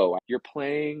 whoa, you're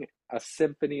playing a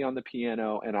symphony on the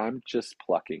piano and I'm just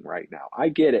plucking right now. I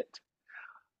get it.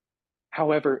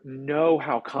 However, know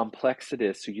how complex it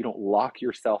is so you don't lock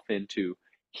yourself into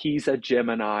he's a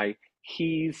Gemini,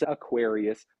 he's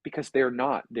Aquarius, because they're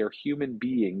not. They're human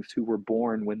beings who were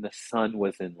born when the sun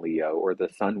was in Leo or the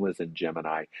sun was in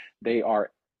Gemini. They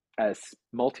are a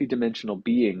multidimensional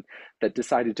being that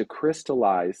decided to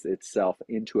crystallize itself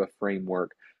into a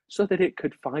framework so that it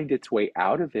could find its way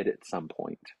out of it at some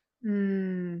point.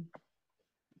 Mm.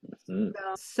 Mm.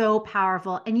 So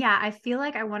powerful. And yeah, I feel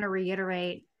like I want to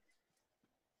reiterate,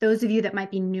 those of you that might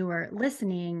be newer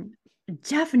listening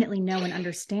definitely know and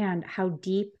understand how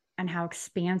deep and how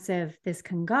expansive this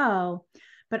can go,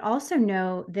 but also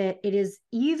know that it is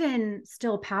even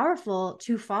still powerful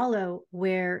to follow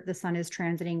where the sun is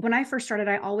transiting. When I first started,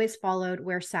 I always followed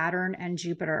where Saturn and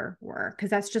Jupiter were, because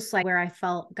that's just like where I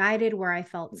felt guided, where I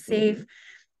felt safe.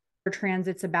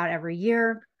 Transits about every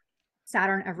year.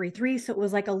 Saturn every 3. So it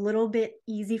was like a little bit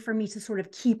easy for me to sort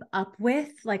of keep up with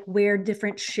like where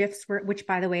different shifts were, which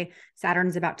by the way,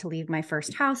 Saturn's about to leave my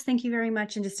first house. Thank you very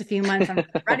much. In just a few months, I'm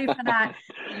ready for that.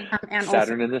 And also,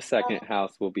 Saturn in the second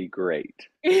house will be great.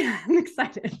 yeah, I'm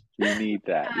excited. You need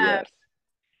that, yes.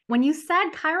 When you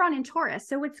said Chiron in Taurus,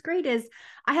 so what's great is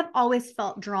I have always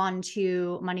felt drawn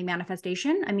to money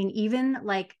manifestation. I mean, even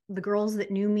like the girls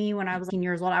that knew me when I was 18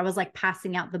 years old, I was like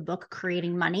passing out the book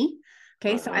Creating Money.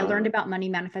 Okay. So I learned about money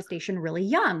manifestation really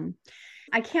young.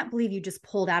 I can't believe you just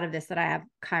pulled out of this that I have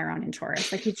Chiron in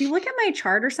Taurus. Like, did you look at my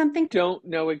chart or something? Don't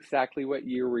know exactly what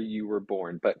year where you were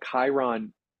born, but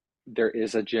Chiron, there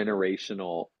is a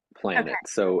generational Okay. planet.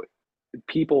 So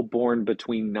people born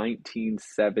between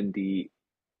 1978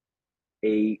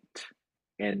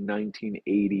 and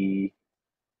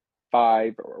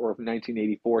 1985 or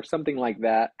 1984, something like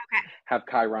that, Okay. have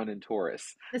Chiron in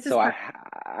Taurus. This is So perfect.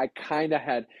 I kind of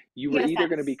had, you were Yes, either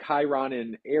going to be sense. Chiron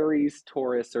in Aries,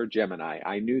 Taurus, or Gemini.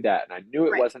 I knew that, and I knew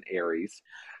it Right. wasn't Aries,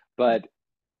 but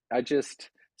I just,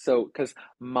 so because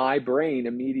my brain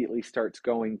immediately starts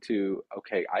going to,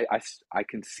 okay, I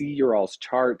can see your all's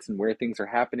charts and where things are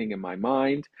happening in my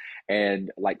mind,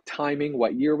 and like timing,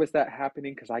 what year was that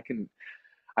happening? Because I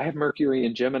have Mercury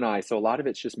in Gemini, so a lot of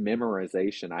it's just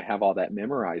memorization. I have all that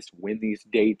memorized, when these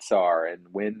dates are and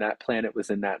when that planet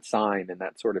was in that sign and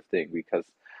that sort of thing, because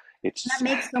That it's,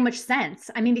 makes so much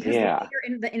sense. I mean, because the way yeah,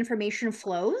 the information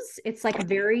flows, it's like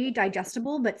very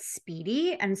digestible but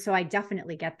speedy. And so I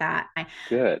definitely get that.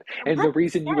 good. But And what the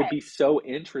reason you would said, be so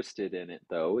interested in it,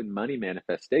 though, in money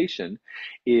manifestation,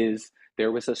 is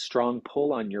there was a strong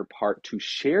pull on your part to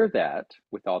share that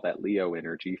with all that Leo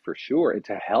energy for sure, and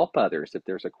to help others. If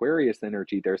there's Aquarius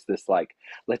energy, there's this like,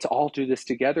 let's all do this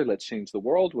together, let's change the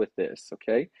world with this,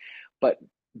 okay? But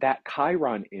that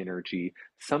Chiron energy,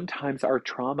 sometimes our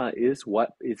trauma is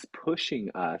what is pushing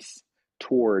us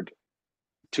toward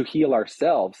to heal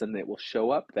ourselves, and it will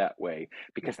show up that way yeah,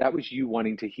 because that was you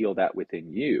wanting to heal that within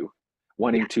you, yeah.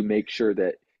 wanting to make sure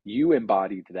that you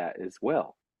embodied that as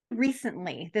well.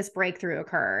 Recently, this breakthrough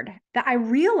occurred that I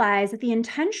realized that the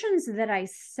intentions that I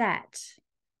set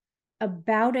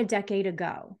about a decade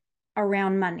ago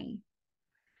around money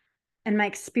and my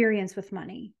experience with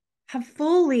money have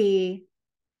fully,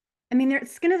 I mean,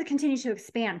 it's going to continue to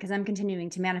expand because I'm continuing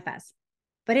to manifest,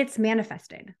 but it's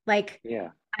manifested. Like Yeah,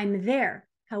 I'm there.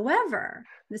 However,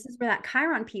 this is where that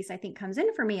Chiron piece I think comes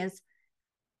in for me is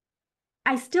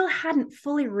I still hadn't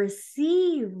fully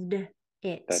received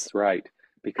it. that's right. I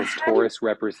Because hadn't, Taurus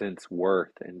represents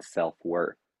worth and self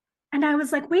worth. and I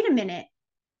was like, wait a minute,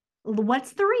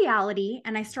 what's the reality?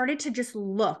 And I started to just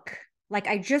look, like,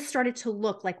 I just started to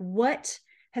look, like, what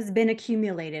has been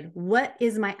accumulated? What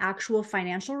is my actual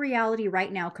financial reality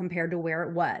right now compared to where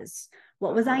it was?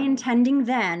 What was I Uh-huh. intending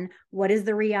then? What is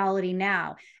the reality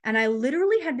now? And I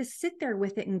literally had to sit there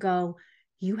with it and go,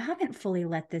 you haven't fully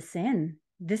let this in.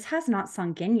 This has not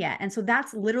sunk in yet. And so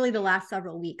that's literally the last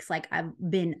several weeks. Like I've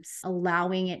been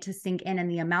allowing it to sink in. And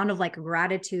the amount of like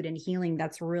gratitude and healing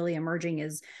that's really emerging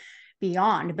is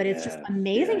beyond, but it's just Yes,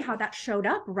 amazing yes. how that showed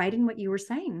up writing what you were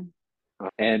saying.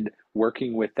 And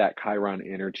working with that Chiron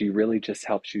energy really just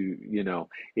helps you,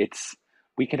 it's,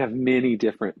 we can have many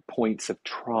different points of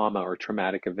trauma or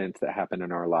traumatic events that happen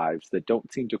in our lives that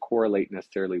don't seem to correlate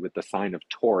necessarily with the sign of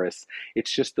Taurus.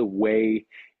 It's just the way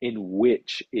in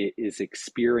which it is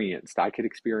experienced. I could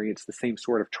experience the same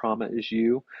sort of trauma as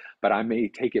you, but I may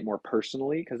take it more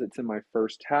personally because it's in my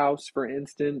first house, for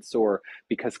instance, or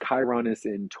because Chiron is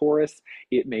in Taurus,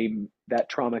 it may, that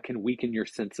trauma can weaken your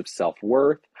sense of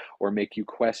self-worth or make you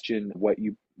question what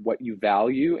you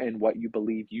value and what you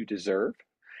believe you deserve,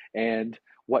 and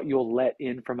what you'll let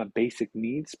in from a basic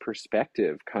needs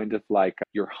perspective, kind of like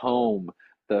your home,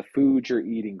 the food you're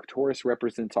eating. Taurus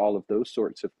represents all of those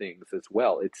sorts of things as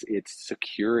well. It's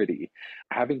security.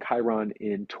 Having Chiron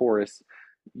in Taurus,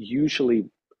 usually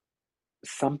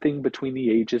something between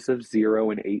the ages of 0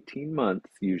 and 18 months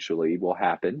usually will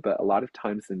happen, but a lot of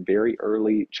times in very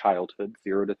early childhood,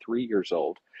 0 to 3 years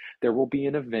old, there will be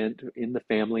an event in the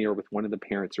family or with one of the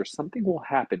parents, or something will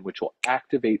happen which will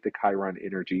activate the Chiron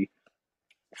energy.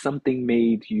 Something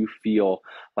made you feel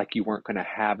like you weren't going to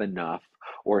have enough,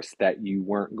 or that you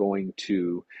weren't going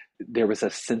to, there was a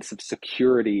sense of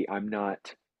security. I'm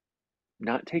not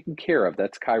taken care of.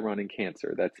 That's Chiron in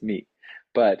Cancer. That's me.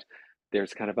 But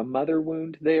there's kind of a mother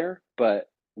wound there. But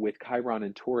with Chiron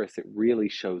and Taurus, it really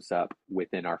shows up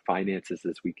within our finances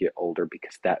as we get older,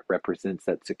 because that represents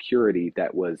that security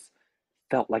that was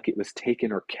felt like it was taken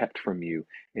or kept from you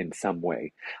in some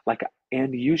way. Like,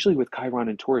 and usually with Chiron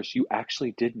and Taurus, you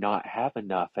actually did not have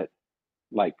enough at,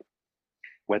 like,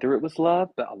 whether it was love,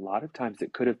 but a lot of times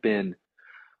it could have been,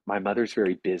 my mother's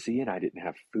very busy and I didn't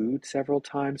have food several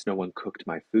times. No one cooked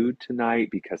my food tonight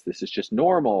because this is just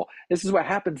normal. This is what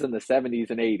happens in the 70s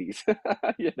and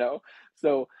 80s, you know?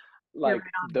 So, You're like,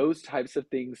 right on. those types of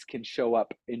things can show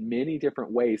up in many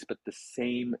different ways, but the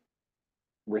same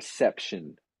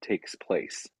reception takes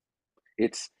place.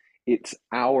 It's it's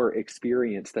our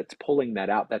experience that's pulling that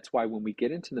out. That's why when we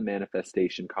get into the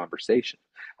manifestation conversation,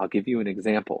 I'll give you an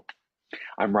example.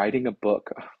 I'm writing a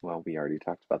book. Well, we already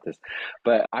talked about this,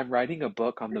 but I'm writing a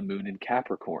book on the moon in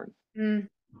Capricorn. Mm.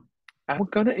 I'm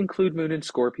going to include moon in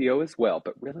Scorpio as well,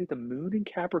 but really the moon in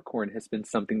Capricorn has been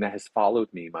something that has followed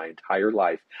me my entire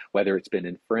life, whether it's been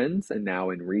in friends and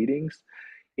now in readings.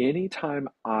 Anytime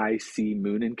I see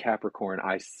moon in Capricorn,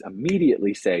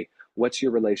 immediately say, "What's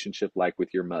your relationship like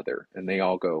with your mother?" And they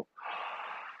all go,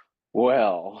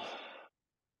 "Well,"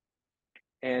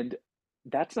 and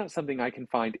that's not something I can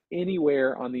find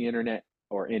anywhere on the internet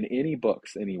or in any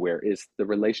books anywhere, is the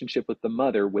relationship with the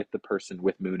mother with the person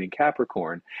with moon in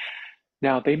Capricorn.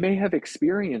 Now, they may have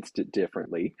experienced it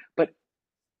differently, but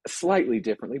slightly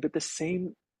differently, but the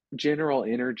same general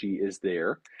energy is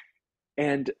there.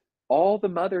 And all the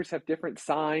mothers have different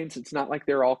signs. It's not like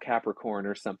they're all Capricorn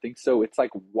or something. So it's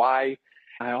like, why?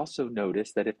 I also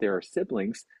notice that if there are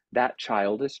siblings, that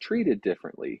child is treated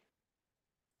differently.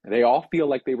 They all feel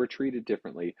like they were treated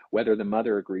differently, whether the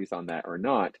mother agrees on that or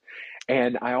not.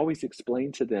 And I always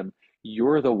explain to them,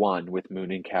 you're the one with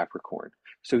moon in Capricorn.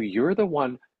 So you're the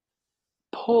one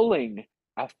pulling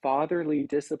a fatherly,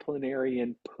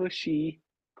 disciplinarian, pushy,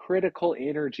 critical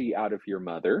energy out of your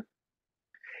mother.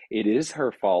 It is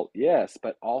her fault, yes,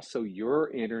 but also your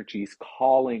energy's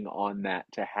calling on that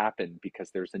to happen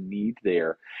because there's a need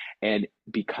there. And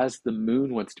because the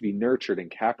moon wants to be nurtured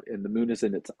and the moon is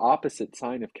in its opposite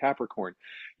sign of Capricorn,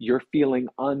 you're feeling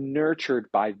unnurtured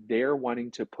by their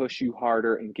wanting to push you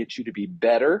harder and get you to be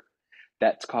better.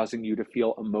 That's causing you to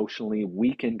feel emotionally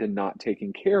weakened and not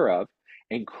taken care of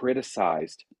and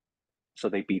criticized. So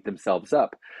they beat themselves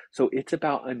up. So it's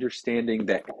about understanding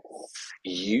that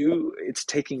it's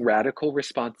taking radical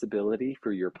responsibility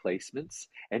for your placements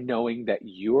and knowing that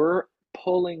you're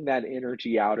pulling that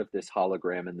energy out of this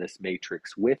hologram and this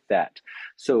matrix with that.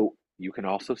 So you can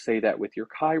also say that with your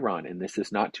Chiron, and this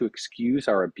is not to excuse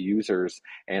our abusers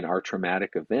and our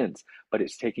traumatic events, but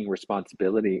it's taking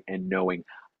responsibility and knowing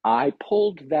I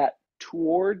pulled that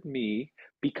toward me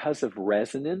because of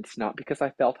resonance, not because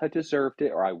I felt I deserved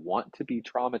it or I want to be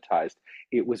traumatized.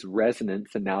 It was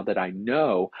resonance. And now that I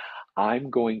know,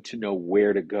 I'm going to know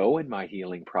where to go in my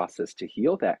healing process to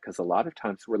heal that. Because a lot of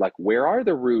times we're like, where are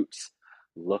the roots?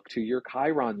 Look to your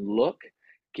Chiron.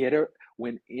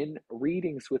 When in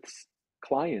readings with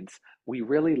clients, we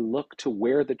really look to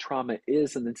where the trauma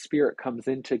is, and then spirit comes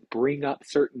in to bring up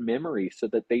certain memories so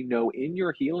that they know in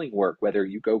your healing work, whether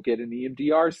you go get an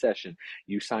EMDR session,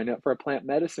 you sign up for a plant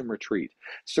medicine retreat,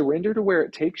 surrender to where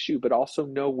it takes you, but also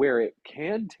know where it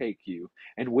can take you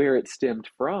and where it stemmed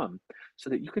from so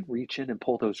that you can reach in and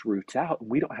pull those roots out. And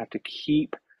we don't have to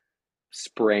keep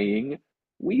spraying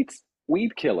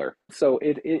weed killer. So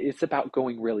it's about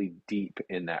going really deep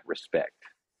in that respect.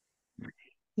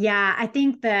 Yeah, I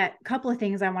think that a couple of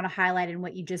things I want to highlight in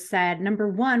what you just said. Number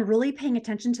one, really paying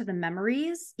attention to the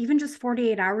memories. Even just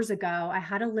 48 hours ago, I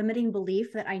had a limiting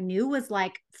belief that I knew was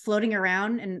like floating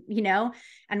around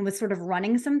and was sort of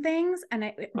running some things. And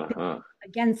Uh-huh.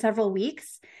 again, several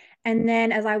weeks. And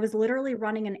then as I was literally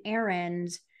running an errand,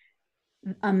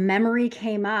 a memory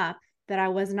came up that I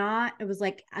was not, it was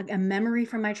like a memory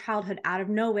from my childhood out of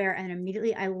nowhere. And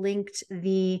immediately I linked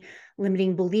the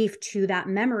limiting belief to that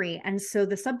memory. And so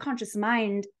the subconscious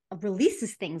mind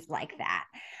releases things like that.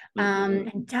 Mm-hmm.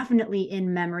 And definitely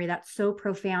in memory, that's so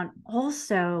profound.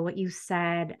 Also, what you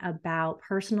said about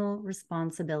personal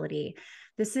responsibility.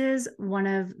 This is one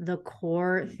of the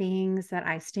core things that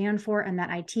I stand for and that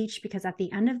I teach, because at the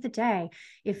end of the day,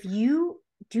 if you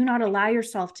do not allow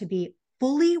yourself to be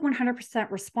fully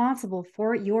 100% responsible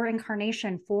for your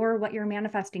incarnation, for what you're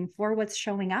manifesting, for what's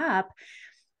showing up,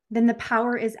 then the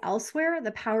power is elsewhere.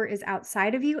 The power is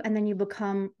outside of you. And then you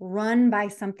become run by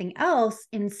something else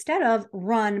instead of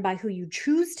run by who you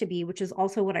choose to be, which is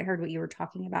also what I heard what you were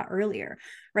talking about earlier,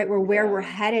 right? Where we're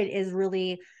headed is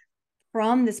really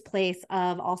from this place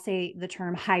of, I'll say the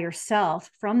term higher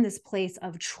self, from this place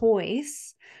of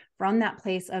choice, from that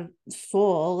place of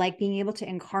soul, like being able to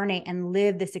incarnate and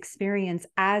live this experience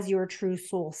as your true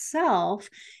soul self,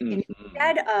 Mm-hmm.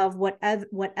 instead of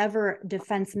whatever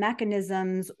defense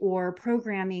mechanisms or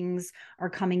programmings are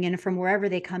coming in from wherever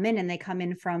they come in, and they come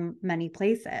in from many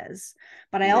places.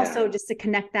 But I also, Yeah, just to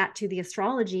connect that to the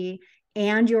astrology,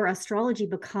 and your astrology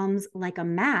becomes like a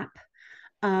map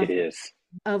it of is.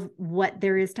 what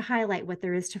there is to highlight, what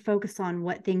there is to focus on,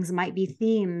 what things might be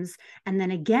themes. And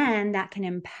then again, that can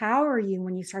empower you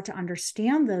when you start to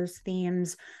understand those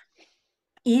themes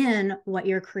in what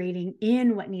you're creating,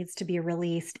 in what needs to be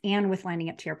released, and with lining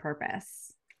up to your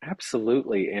purpose.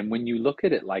 Absolutely. And when you look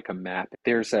at it like a map,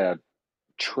 there's a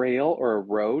trail or a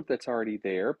road that's already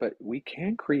there, but we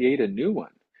can create a new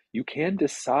one. You can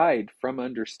decide from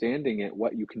understanding it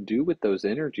what you can do with those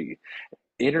energies,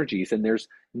 and there's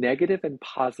negative and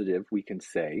positive, we can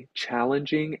say,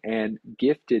 challenging and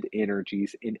gifted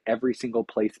energies in every single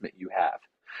placement you have.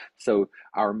 So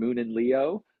our moon in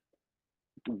Leo,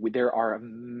 there are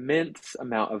immense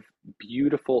amount of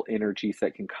beautiful energies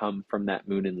that can come from that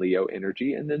moon in Leo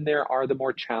energy, and then there are the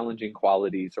more challenging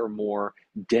qualities or more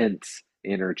dense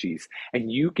energies,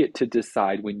 and you get to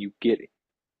decide when you get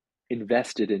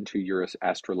invested into your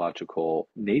astrological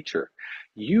nature.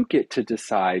 You get to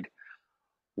decide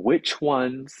which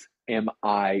ones am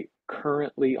I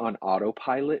currently on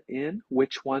autopilot in,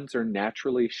 which ones are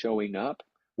naturally showing up,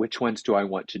 which ones do I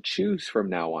want to choose from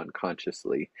now on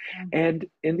consciously. And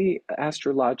in the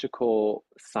astrological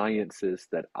sciences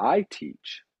that I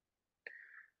teach,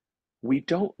 we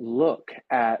don't look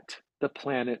at the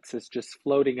planets as just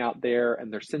floating out there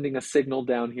and they're sending a signal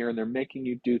down here and they're making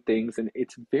you do things. And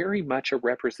it's very much a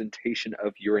representation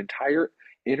of your entire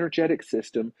energetic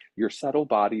system, your subtle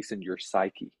bodies, and your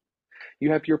psyche.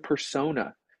 You have your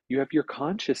persona, you have your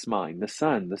conscious mind, the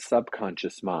sun, the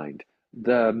subconscious mind,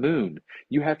 the moon.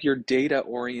 You have your data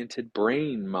oriented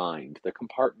brain mind, the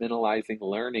compartmentalizing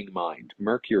learning mind,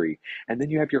 Mercury. And then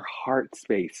you have your heart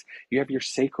space, you have your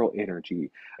sacral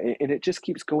energy. And it just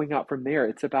keeps going out from there.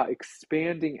 It's about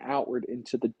expanding outward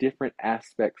into the different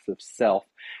aspects of self.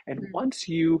 And once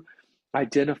you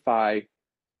identify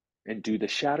and do the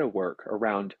shadow work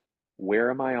around where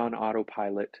am I on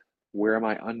autopilot? Where am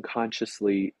I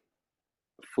unconsciously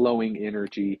flowing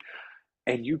energy?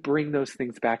 And you bring those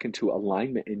things back into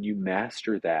alignment and you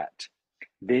master that,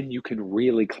 then you can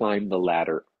really climb the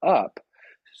ladder up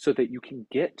so that you can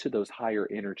get to those higher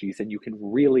energies and you can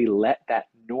really let that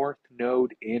north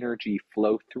node energy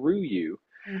flow through you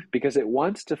because it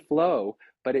wants to flow,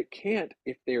 but it can't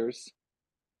if there's,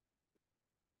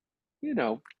 you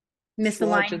know,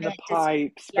 sludge in the Misalignment.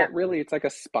 pipes, Yep. but really it's like a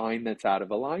spine that's out of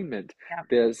alignment. Yep.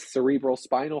 The cerebral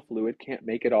spinal fluid can't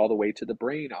make it all the way to the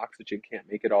brain. Oxygen can't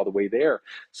make it all the way there.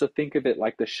 So think of it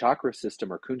like the chakra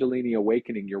system or Kundalini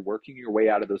awakening. You're working your way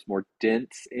out of those more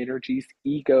dense energies,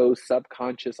 ego,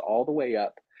 subconscious, all the way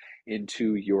up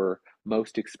into your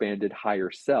most expanded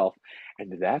higher self.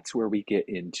 And that's where we get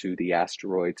into the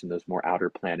asteroids and those more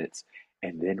outer planets.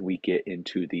 And then we get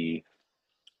into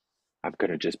I'm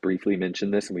going to just briefly mention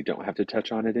this and we don't have to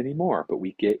touch on it anymore, but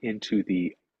we get into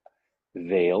the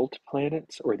veiled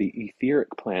planets or the etheric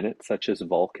planets, such as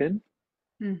Vulcan,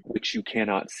 which you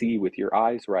cannot see with your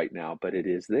eyes right now, but it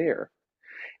is there.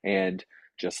 And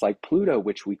just like Pluto,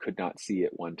 which we could not see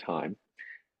at one time,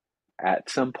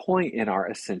 at some point in our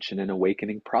ascension and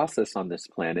awakening process on this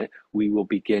planet, we will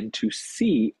begin to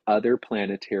see other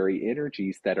planetary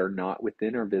energies that are not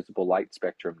within our visible light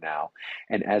spectrum now.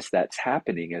 And as that's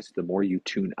happening, as the more you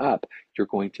tune up, you're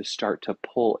going to start to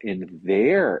pull in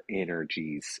their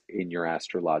energies in your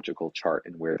astrological chart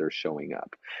and where they're showing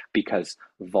up. Because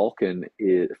Vulcan,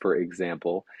 for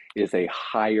example, is a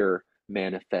higher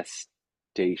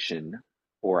manifestation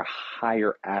or a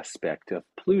higher aspect of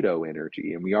Pluto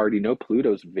energy. And we already know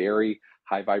Pluto's very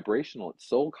high vibrational. It's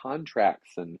soul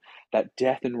contracts and that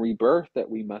death and rebirth that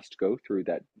we must go through,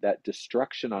 that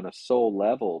destruction on a soul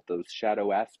level, those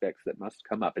shadow aspects that must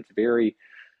come up. It's very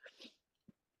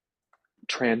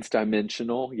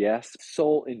transdimensional, yes,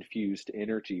 soul infused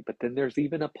energy. But then there's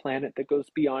even a planet that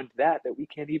goes beyond that we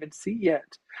can't even see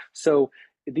yet. So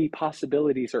the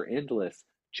possibilities are endless,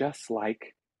 just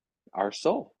like our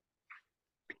soul.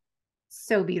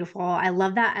 So beautiful. I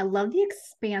love that. I love the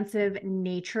expansive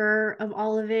nature of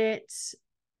all of it.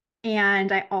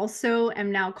 And I also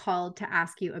am now called to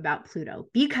ask you about Pluto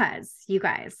because you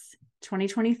guys,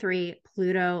 2023,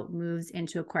 Pluto moves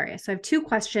into Aquarius. So I have two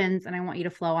questions and I want you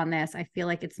to flow on this. I feel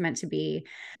like it's meant to be.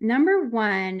 Number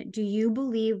one, do you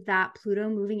believe that Pluto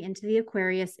moving into the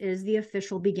Aquarius is the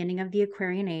official beginning of the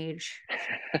Aquarian age?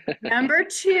 Number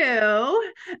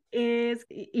two is,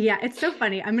 yeah, it's so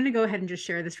funny. I'm going to go ahead and just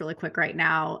share this really quick right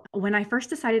now. When I first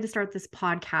decided to start this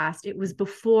podcast, it was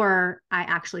before I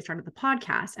actually started the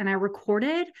podcast and I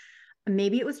recorded,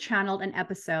 maybe it was channeled an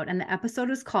episode and the episode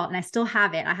was called, and I still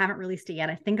have it. I haven't released it yet.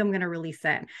 I think I'm going to release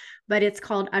it, but it's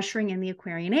called Ushering in the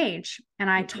Aquarian Age. And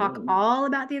I talk all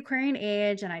about the Aquarian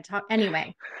age and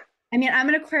anyway. I mean, I'm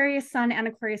an Aquarius sun and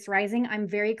Aquarius rising. I'm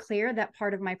very clear that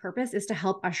part of my purpose is to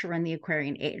help usher in the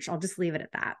Aquarian age. I'll just leave it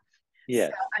at that. Yes.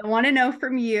 So I want to know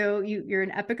from you, you're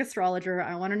an epic astrologer.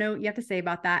 I want to know what you have to say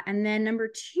about that. And then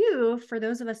number two, for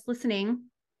those of us listening,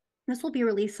 this will be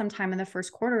released sometime in the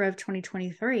first quarter of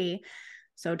 2023.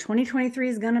 So 2023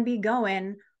 is going to be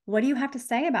going. What do you have to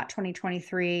say about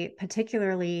 2023,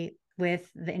 particularly with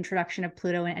the introduction of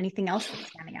Pluto and anything else that's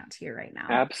standing out to you right now?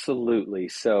 Absolutely.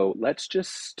 So let's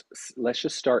just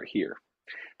start here.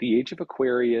 The age of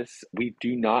Aquarius, we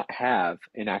do not have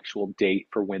an actual date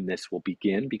for when this will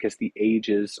begin because the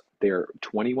ages, they're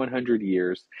 2100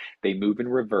 years. They move in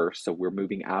reverse. So we're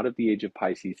moving out of the age of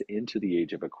Pisces into the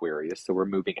age of Aquarius. So we're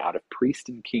moving out of priest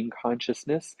and king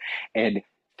consciousness and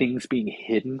things being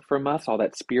hidden from us, all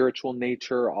that spiritual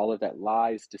nature, all of that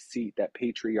lies, deceit, that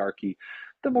patriarchy,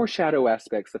 the more shadow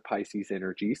aspects of Pisces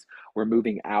energies. We're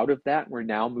moving out of that. We're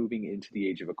now moving into the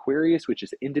age of Aquarius, which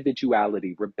is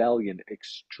individuality, rebellion,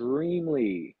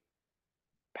 extremely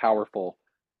powerful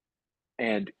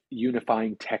and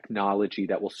unifying technology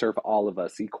that will serve all of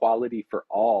us, equality for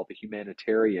all, the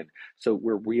humanitarian. So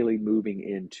we're really moving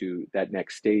into that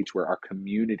next stage where our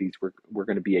communities, we're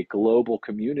going to be a global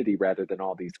community rather than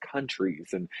all these countries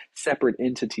and separate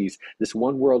entities. This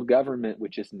one world government,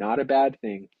 which is not a bad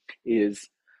thing, is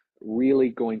really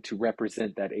going to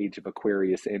represent that age of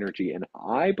Aquarius energy. And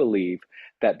I believe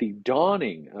that the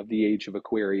dawning of the age of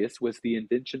Aquarius was the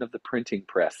invention of the printing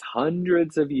press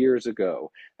hundreds of years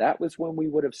ago. That was when we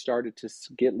would have started to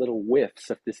get little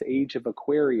whiffs of this age of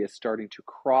Aquarius starting to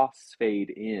crossfade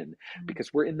in,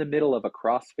 because we're in the middle of a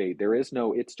crossfade. There is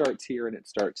no it starts here and it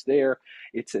starts there.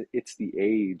 It's the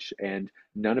age, and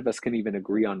none of us can even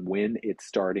agree on when it's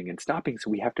starting and stopping. So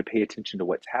we have to pay attention to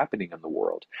what's happening in the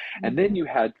world. And then you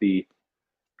had the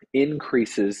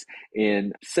increases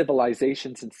in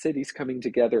civilizations and cities coming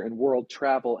together and world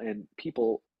travel and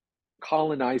people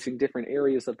colonizing different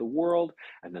areas of the world.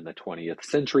 And then the 20th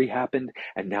century happened,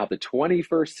 and now the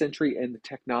 21st century, and the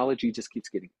technology just keeps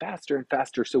getting faster and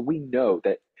faster. So we know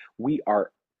that we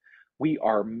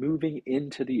are moving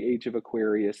into the age of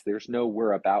Aquarius. There's no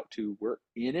we're about to, we're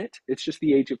in it. It's just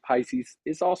the age of Pisces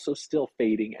is also still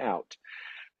fading out.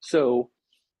 So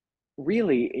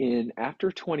really, in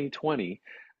after 2020,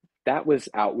 that was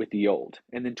out with the old.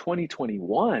 And then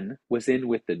 2021 was in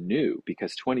with the new,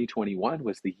 because 2021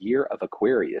 was the year of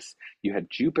Aquarius. You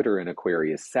had Jupiter in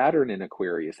Aquarius, Saturn in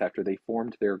Aquarius, after they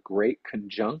formed their great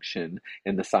conjunction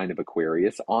in the sign of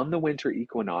Aquarius on the winter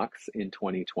equinox in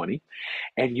 2020.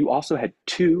 And you also had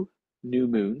two new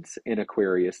moons in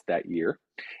Aquarius that year.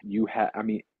 You had, I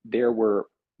mean, there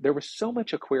was so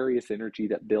much Aquarius energy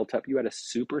that built up. You had a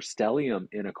super stellium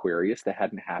in Aquarius that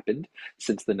hadn't happened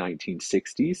since the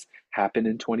 1960s, happened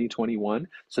in 2021.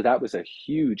 So that was a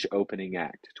huge opening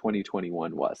act,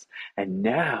 2021 was. And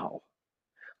now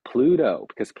Pluto,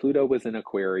 because Pluto was in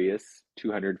Aquarius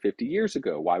 250 years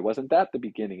ago. Why wasn't that the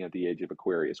beginning of the age of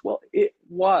Aquarius? Well, it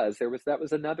was. That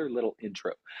was another little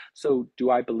intro. So, do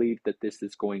I believe that this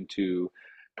is going to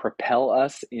propel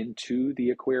us into the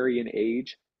Aquarian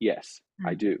age? Yes,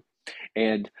 I do.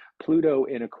 And Pluto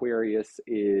in Aquarius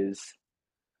is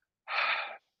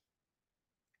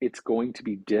it's going to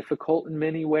be difficult in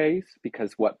many ways,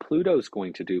 because what Pluto's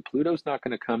going to do, Pluto's not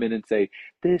going to come in and say,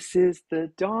 this is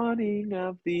the dawning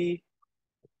of the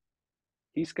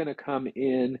He's going to come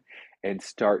in and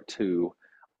start to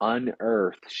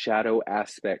unearth shadow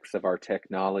aspects of our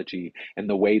technology and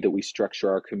the way that we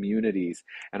structure our communities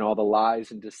and all the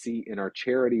lies and deceit in our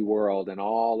charity world and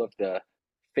all of the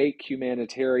fake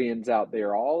humanitarians out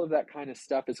there. All of that kind of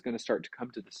stuff is going to start to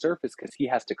come to the surface because he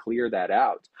has to clear that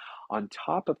out. On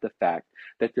top of the fact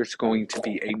that there's going to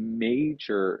be a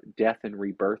major death and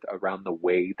rebirth around the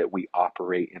way that we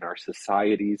operate in our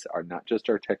societies, are not just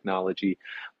our technology,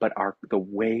 but the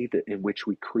way that in which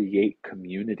we create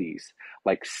communities,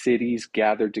 like cities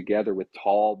gathered together with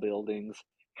tall buildings.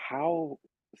 How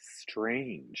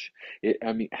strange.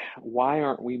 I mean, why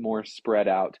aren't we more spread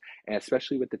out,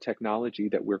 especially with the technology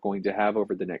that we're going to have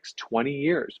over the next 20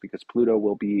 years, because Pluto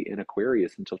will be in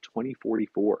Aquarius until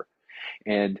 2044.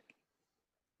 And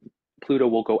Pluto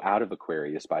will go out of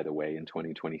Aquarius, by the way, in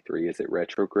 2023 as it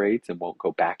retrogrades, and won't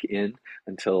go back in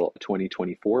until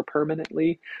 2024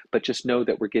 permanently. But just know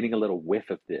that we're getting a little whiff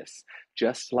of this.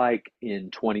 Just like in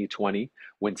 2020,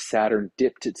 when Saturn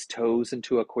dipped its toes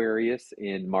into Aquarius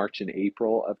in March and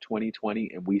April of 2020,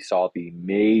 and we saw the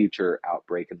major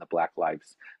outbreak in the Black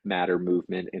Lives Matter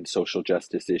movement and social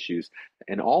justice issues.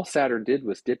 And all Saturn did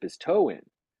was dip his toe in.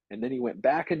 And then he went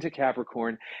back into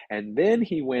Capricorn, and then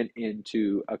he went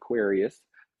into Aquarius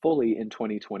fully in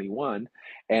 2021.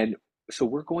 And so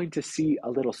we're going to see a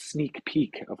little sneak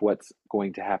peek of what's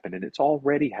going to happen. And it's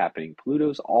already happening.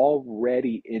 Pluto's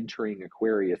already entering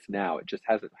Aquarius now. It just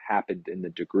hasn't happened in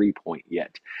the degree point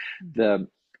yet. The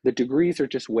degrees are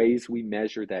just ways we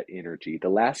measure that energy. The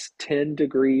last 10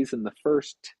 degrees and the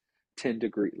first 10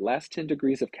 degrees, last 10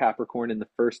 degrees of Capricorn and the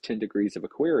first 10 degrees of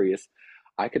Aquarius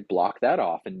I could block that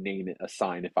off and name it a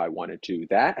sign if I wanted to.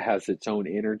 That has its own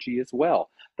energy as well.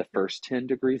 The first 10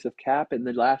 degrees of Cap and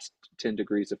the last 10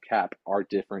 degrees of Cap are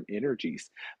different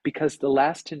energies because the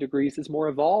last 10 degrees is more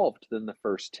evolved than the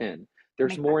first 10.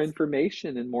 There's Makes more sense.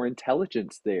 information and more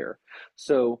intelligence there.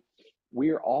 So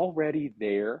we're already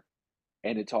there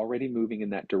and it's already moving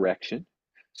in that direction.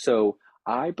 So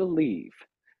I believe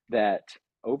that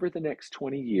over the next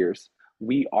 20 years,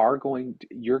 you're going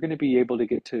to be able to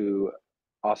get to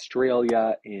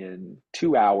Australia in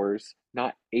 2 hours,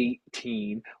 not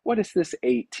 18. What is this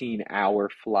 18-hour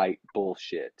flight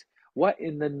bullshit? What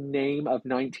in the name of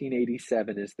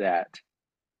 1987 is that?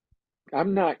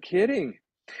 I'm not kidding.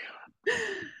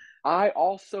 I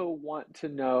also want to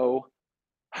know,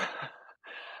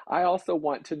 I also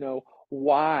want to know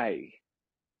why.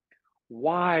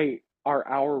 Why are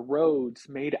our roads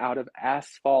made out of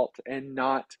asphalt and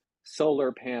not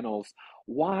solar panels?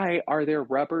 Why are there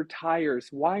rubber tires?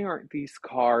 Why aren't these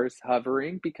cars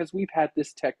hovering? Because we've had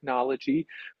this technology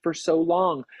for so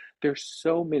long. There's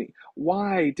so many.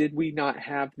 Why did we not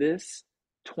have this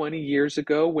 20 years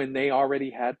ago when they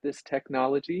already had this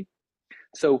technology?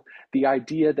 So the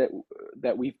idea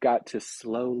that we've got to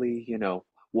slowly,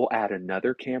 we'll add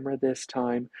another camera this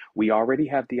time. We already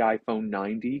have the iPhone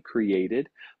 90 created,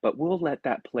 but we'll let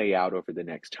that play out over the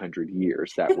next 100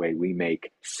 years. That way we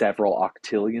make several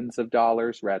octillions of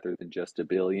dollars rather than just a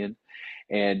billion.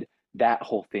 And that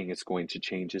whole thing is going to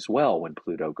change as well when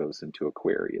Pluto goes into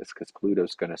Aquarius, because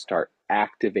Pluto's going to start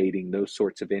activating those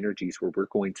sorts of energies where we're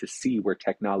going to see where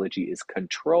technology is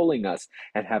controlling us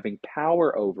and having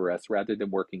power over us rather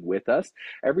than working with us.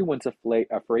 Everyone's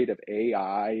afraid of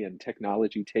AI and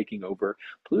technology taking over.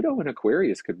 Pluto and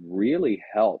Aquarius could really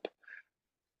help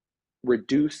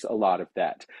reduce a lot of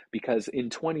that because in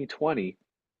 2020,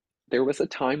 there was a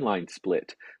timeline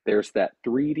split. There's that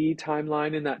 3D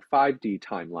timeline and that 5D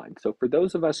timeline. So for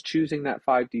those of us choosing that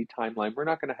 5D timeline, we're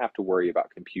not going to have to worry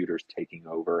about computers taking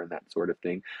over and that sort of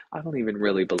thing. I don't even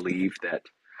really believe that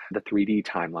the 3D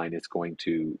timeline is going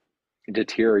to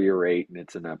deteriorate and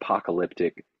it's an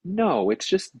apocalyptic. No, it's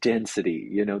just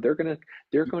density. They're going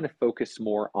to focus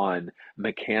more on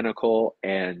mechanical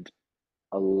and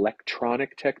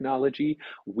electronic technology.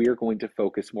 We're going to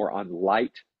focus more on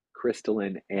light,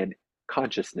 crystalline, and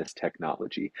consciousness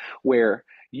technology, where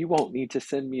you won't need to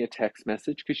send me a text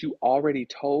message because you already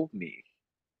told me.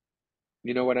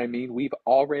 You know what I mean? We've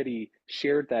already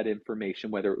shared that information,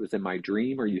 whether it was in my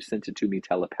dream or you sent it to me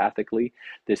telepathically.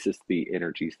 This is the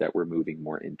energies that we're moving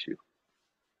more into.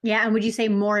 Yeah. And would you say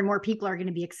more and more people are going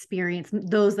to be experiencing,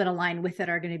 those that align with it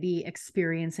are going to be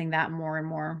experiencing that more and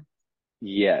more?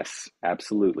 Yes,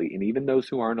 absolutely. And even those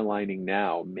who aren't aligning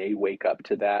now may wake up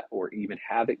to that or even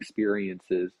have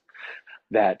experiences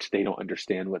that they don't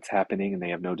understand what's happening and they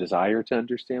have no desire to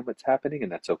understand what's happening,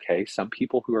 and that's okay. Some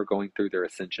people who are going through their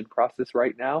ascension process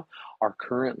right now are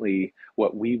currently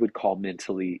what we would call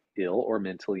mentally ill or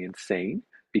mentally insane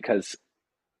because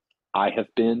I have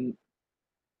been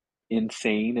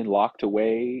insane and locked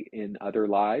away in other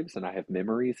lives, and I have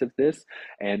memories of this.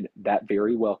 And that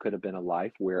very well could have been a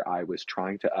life where I was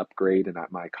trying to upgrade and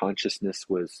my consciousness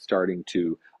was starting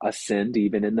to ascend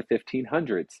even in the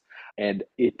 1500s. And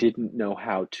it didn't know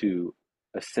how to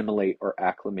assimilate or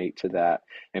acclimate to that.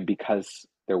 And because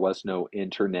there was no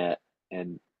internet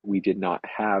and we did not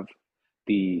have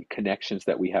the connections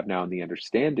that we have now and the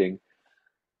understanding,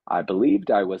 I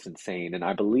believed I was insane, and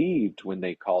I believed when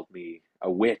they called me a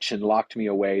witch and locked me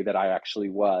away that I actually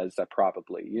was. I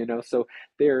probably. So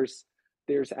there's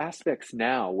there's aspects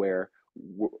now where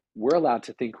we're allowed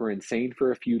to think we're insane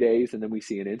for a few days, and then we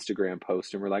see an Instagram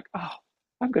post and we're like, oh,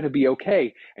 I'm going to be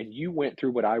okay. And you went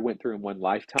through what I went through in one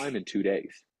lifetime in 2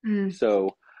 days. Mm.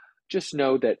 So just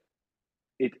know that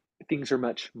it things are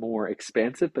much more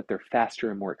expansive, but they're faster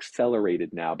and more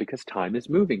accelerated now because time is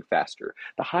moving faster.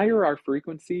 The higher our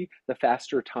frequency, the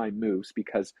faster time moves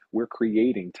because we're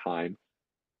creating time.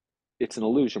 It's an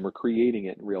illusion. We're creating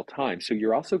it in real time. So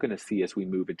you're also going to see as we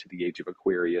move into the age of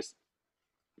Aquarius,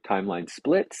 timeline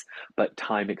splits, but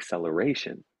time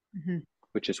acceleration, Mhm.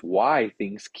 which is why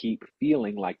things keep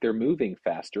feeling like they're moving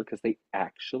faster because they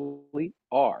actually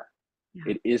are.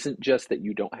 Yeah. It isn't just that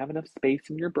you don't have enough space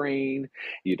in your brain,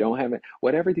 you don't have it,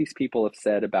 whatever these people have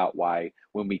said about why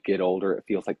when we get older, it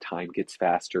feels like time gets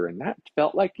faster. And that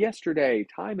felt like yesterday.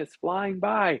 Time is flying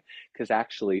by. Because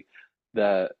actually,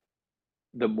 the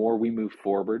the more we move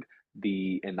forward,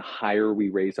 the higher we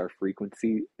raise our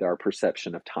frequency, our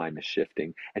perception of time is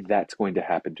shifting. And that's going to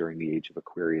happen during the age of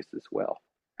Aquarius as well.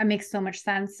 That makes so much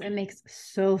sense. It makes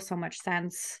so much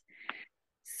sense.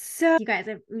 So you guys,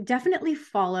 definitely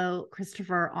follow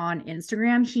Chrystoper on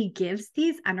Instagram. He gives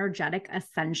these energetic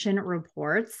ascension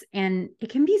reports, and it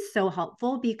can be so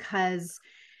helpful because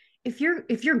if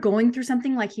you're going through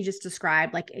something like he just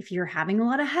described, like if you're having a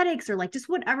lot of headaches or like just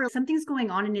whatever, something's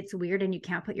going on and it's weird and you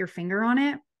can't put your finger on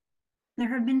it. There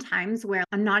have been times where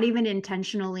I'm not even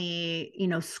intentionally,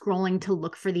 scrolling to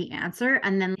look for the answer.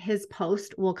 And then his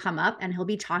post will come up and he'll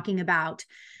be talking about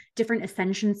different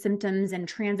ascension symptoms and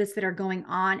transits that are going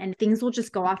on. And things will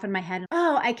just go off in my head.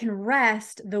 Oh, I can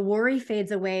rest. The worry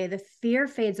fades away. The fear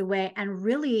fades away. And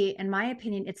really, in my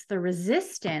opinion, it's the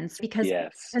resistance because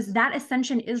Yes. that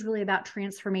ascension is really about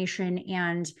transformation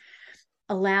and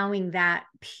allowing that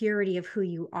purity of who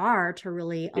you are to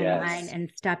really align Yes.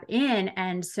 and step in.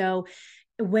 And so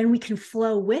when we can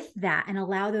flow with that and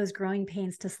allow those growing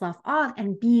pains to slough off,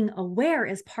 and being aware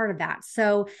is part of that.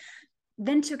 So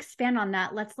then to expand on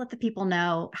that, let's let the people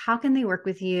know, how can they work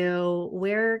with you?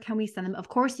 Where can we send them? Of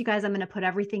course, you guys, I'm going to put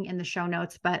everything in the show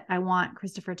notes, but I want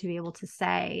Chrystoper to be able to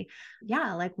say,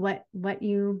 yeah, like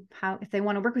how, if they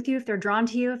want to work with you, if they're drawn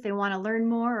to you, if they want to learn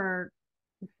more or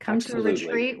come to a Absolutely.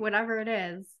 retreat, whatever it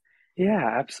is.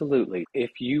 Yeah, absolutely.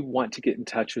 If you want to get in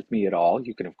touch with me at all,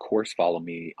 you can, of course, follow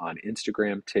me on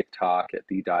Instagram, TikTok at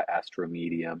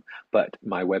the.astromedium. But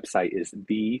my website is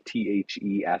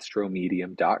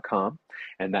theastromedium.com.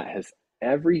 And that has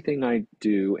everything I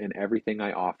do and everything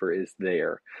I offer is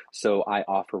there. So I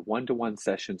offer one-to-one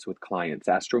sessions with clients,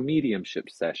 astromediumship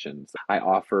sessions. I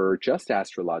offer just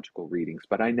astrological readings,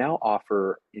 but I now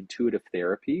offer intuitive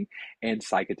therapy and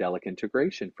psychedelic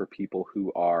integration for people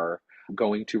who are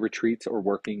going to retreats or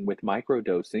working with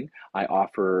microdosing. I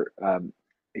offer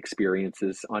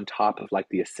experiences on top of like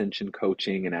the ascension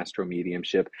coaching and astro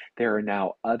mediumship. There are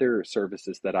now other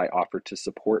services that I offer to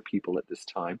support people at this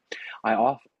time.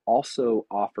 Also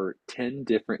offer 10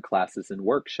 different classes and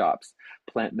workshops,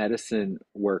 plant medicine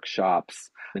workshops,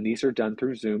 and these are done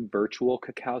through Zoom, virtual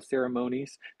cacao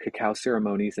ceremonies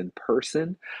in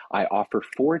person. I offer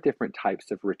 4 different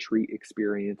types of retreat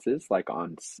experiences, like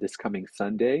on this coming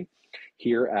Sunday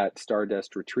here at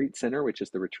Stardust Retreat Center, which is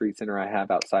the retreat center I have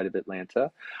outside of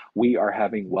Atlanta. We are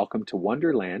having Welcome to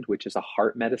Wonderland, which is a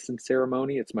heart medicine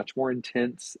ceremony. It's much more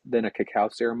intense than a cacao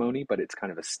ceremony, but it's kind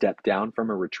of a step down from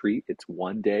a retreat. It's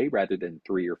one day rather than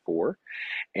 3 or 4.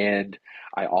 And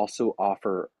I also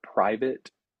offer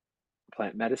private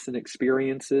plant medicine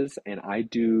experiences, and I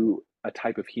do a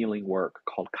type of healing work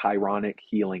called chironic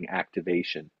healing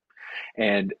activation.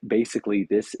 And basically,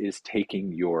 this is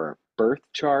taking your birth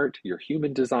chart, your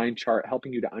human design chart,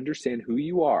 helping you to understand who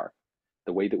you are,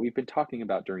 the way that we've been talking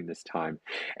about during this time,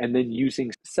 and then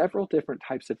using several different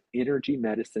types of energy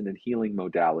medicine and healing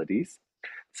modalities,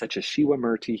 such as Shiva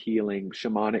Murti healing,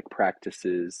 shamanic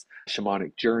practices,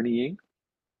 shamanic journeying,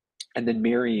 and then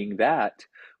marrying that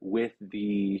with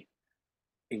the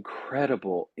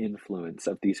incredible influence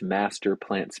of these master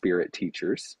plant spirit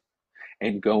teachers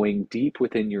and going deep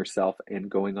within yourself and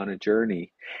going on a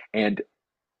journey. And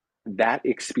that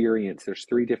experience, there's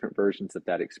 3 different versions of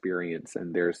that experience,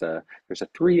 and there's a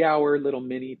 3-hour little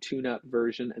mini tune-up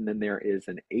version, and then there is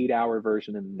an 8-hour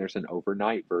version, and then there's an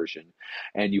overnight version.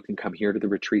 And you can come here to the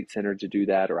retreat center to do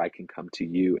that, or I can come to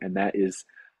you. And that is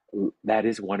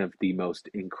one of the most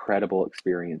incredible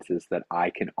experiences that I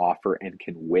can offer and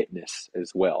can witness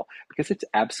as well, because it's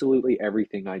absolutely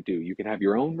everything I do. You can have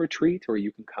your own retreat, or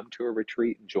you can come to a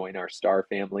retreat and join our star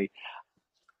family.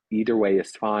 Either way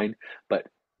is fine, but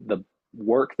the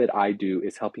work that I do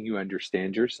is helping you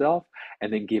understand yourself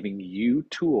and then giving you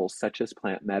tools such as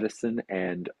plant medicine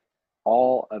and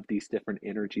all of these different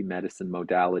energy medicine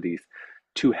modalities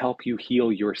to help you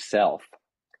heal yourself.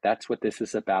 That's what this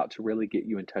is about, to really get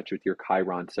you in touch with your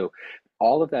Chiron. So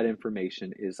all of that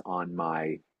information is on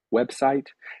my website.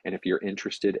 And if you're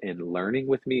interested in learning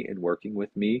with me and working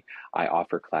with me, I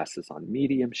offer classes on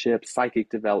mediumship, psychic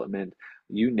development,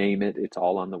 you name it, it's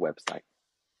all on the website.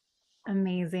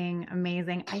 Amazing.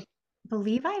 Amazing. I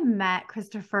believe I met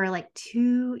Chrystoper like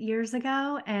 2 years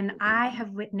ago, and I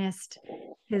have witnessed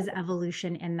his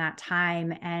evolution in that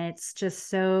time. And it's just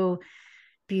so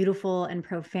beautiful and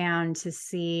profound to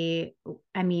see.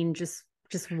 I mean, just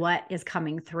what is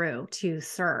coming through to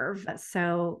serve.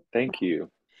 So Thank you.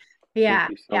 yeah,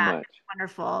 Thank you so yeah, much.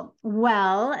 wonderful.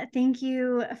 Well, thank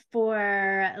you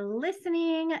for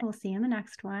listening. We'll see you in the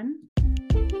next one.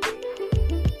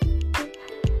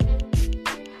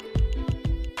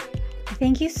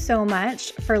 Thank you so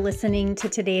much for listening to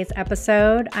today's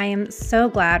episode. I am so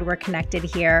glad we're connected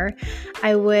here.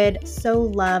 I would so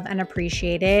love and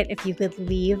appreciate it if you could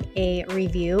leave a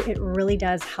review. It really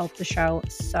does help the show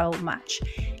so much.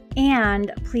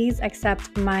 And please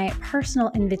accept my personal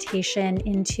invitation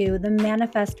into the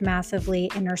Manifest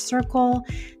Massively Inner Circle.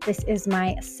 This is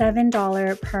my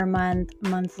 $7 per month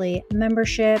monthly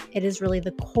membership. It is really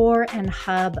the core and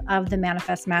hub of the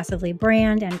Manifest Massively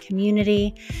brand and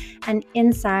community. And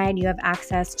inside, you have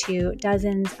access to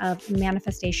dozens of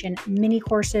manifestation mini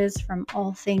courses from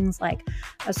all things like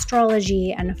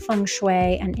astrology and feng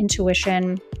shui and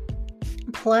intuition.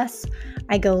 Plus,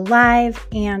 I go live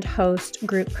and host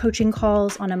group coaching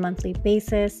calls on a monthly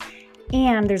basis.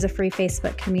 And there's a free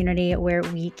Facebook community where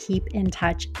we keep in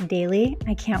touch daily.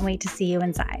 I can't wait to see you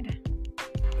inside.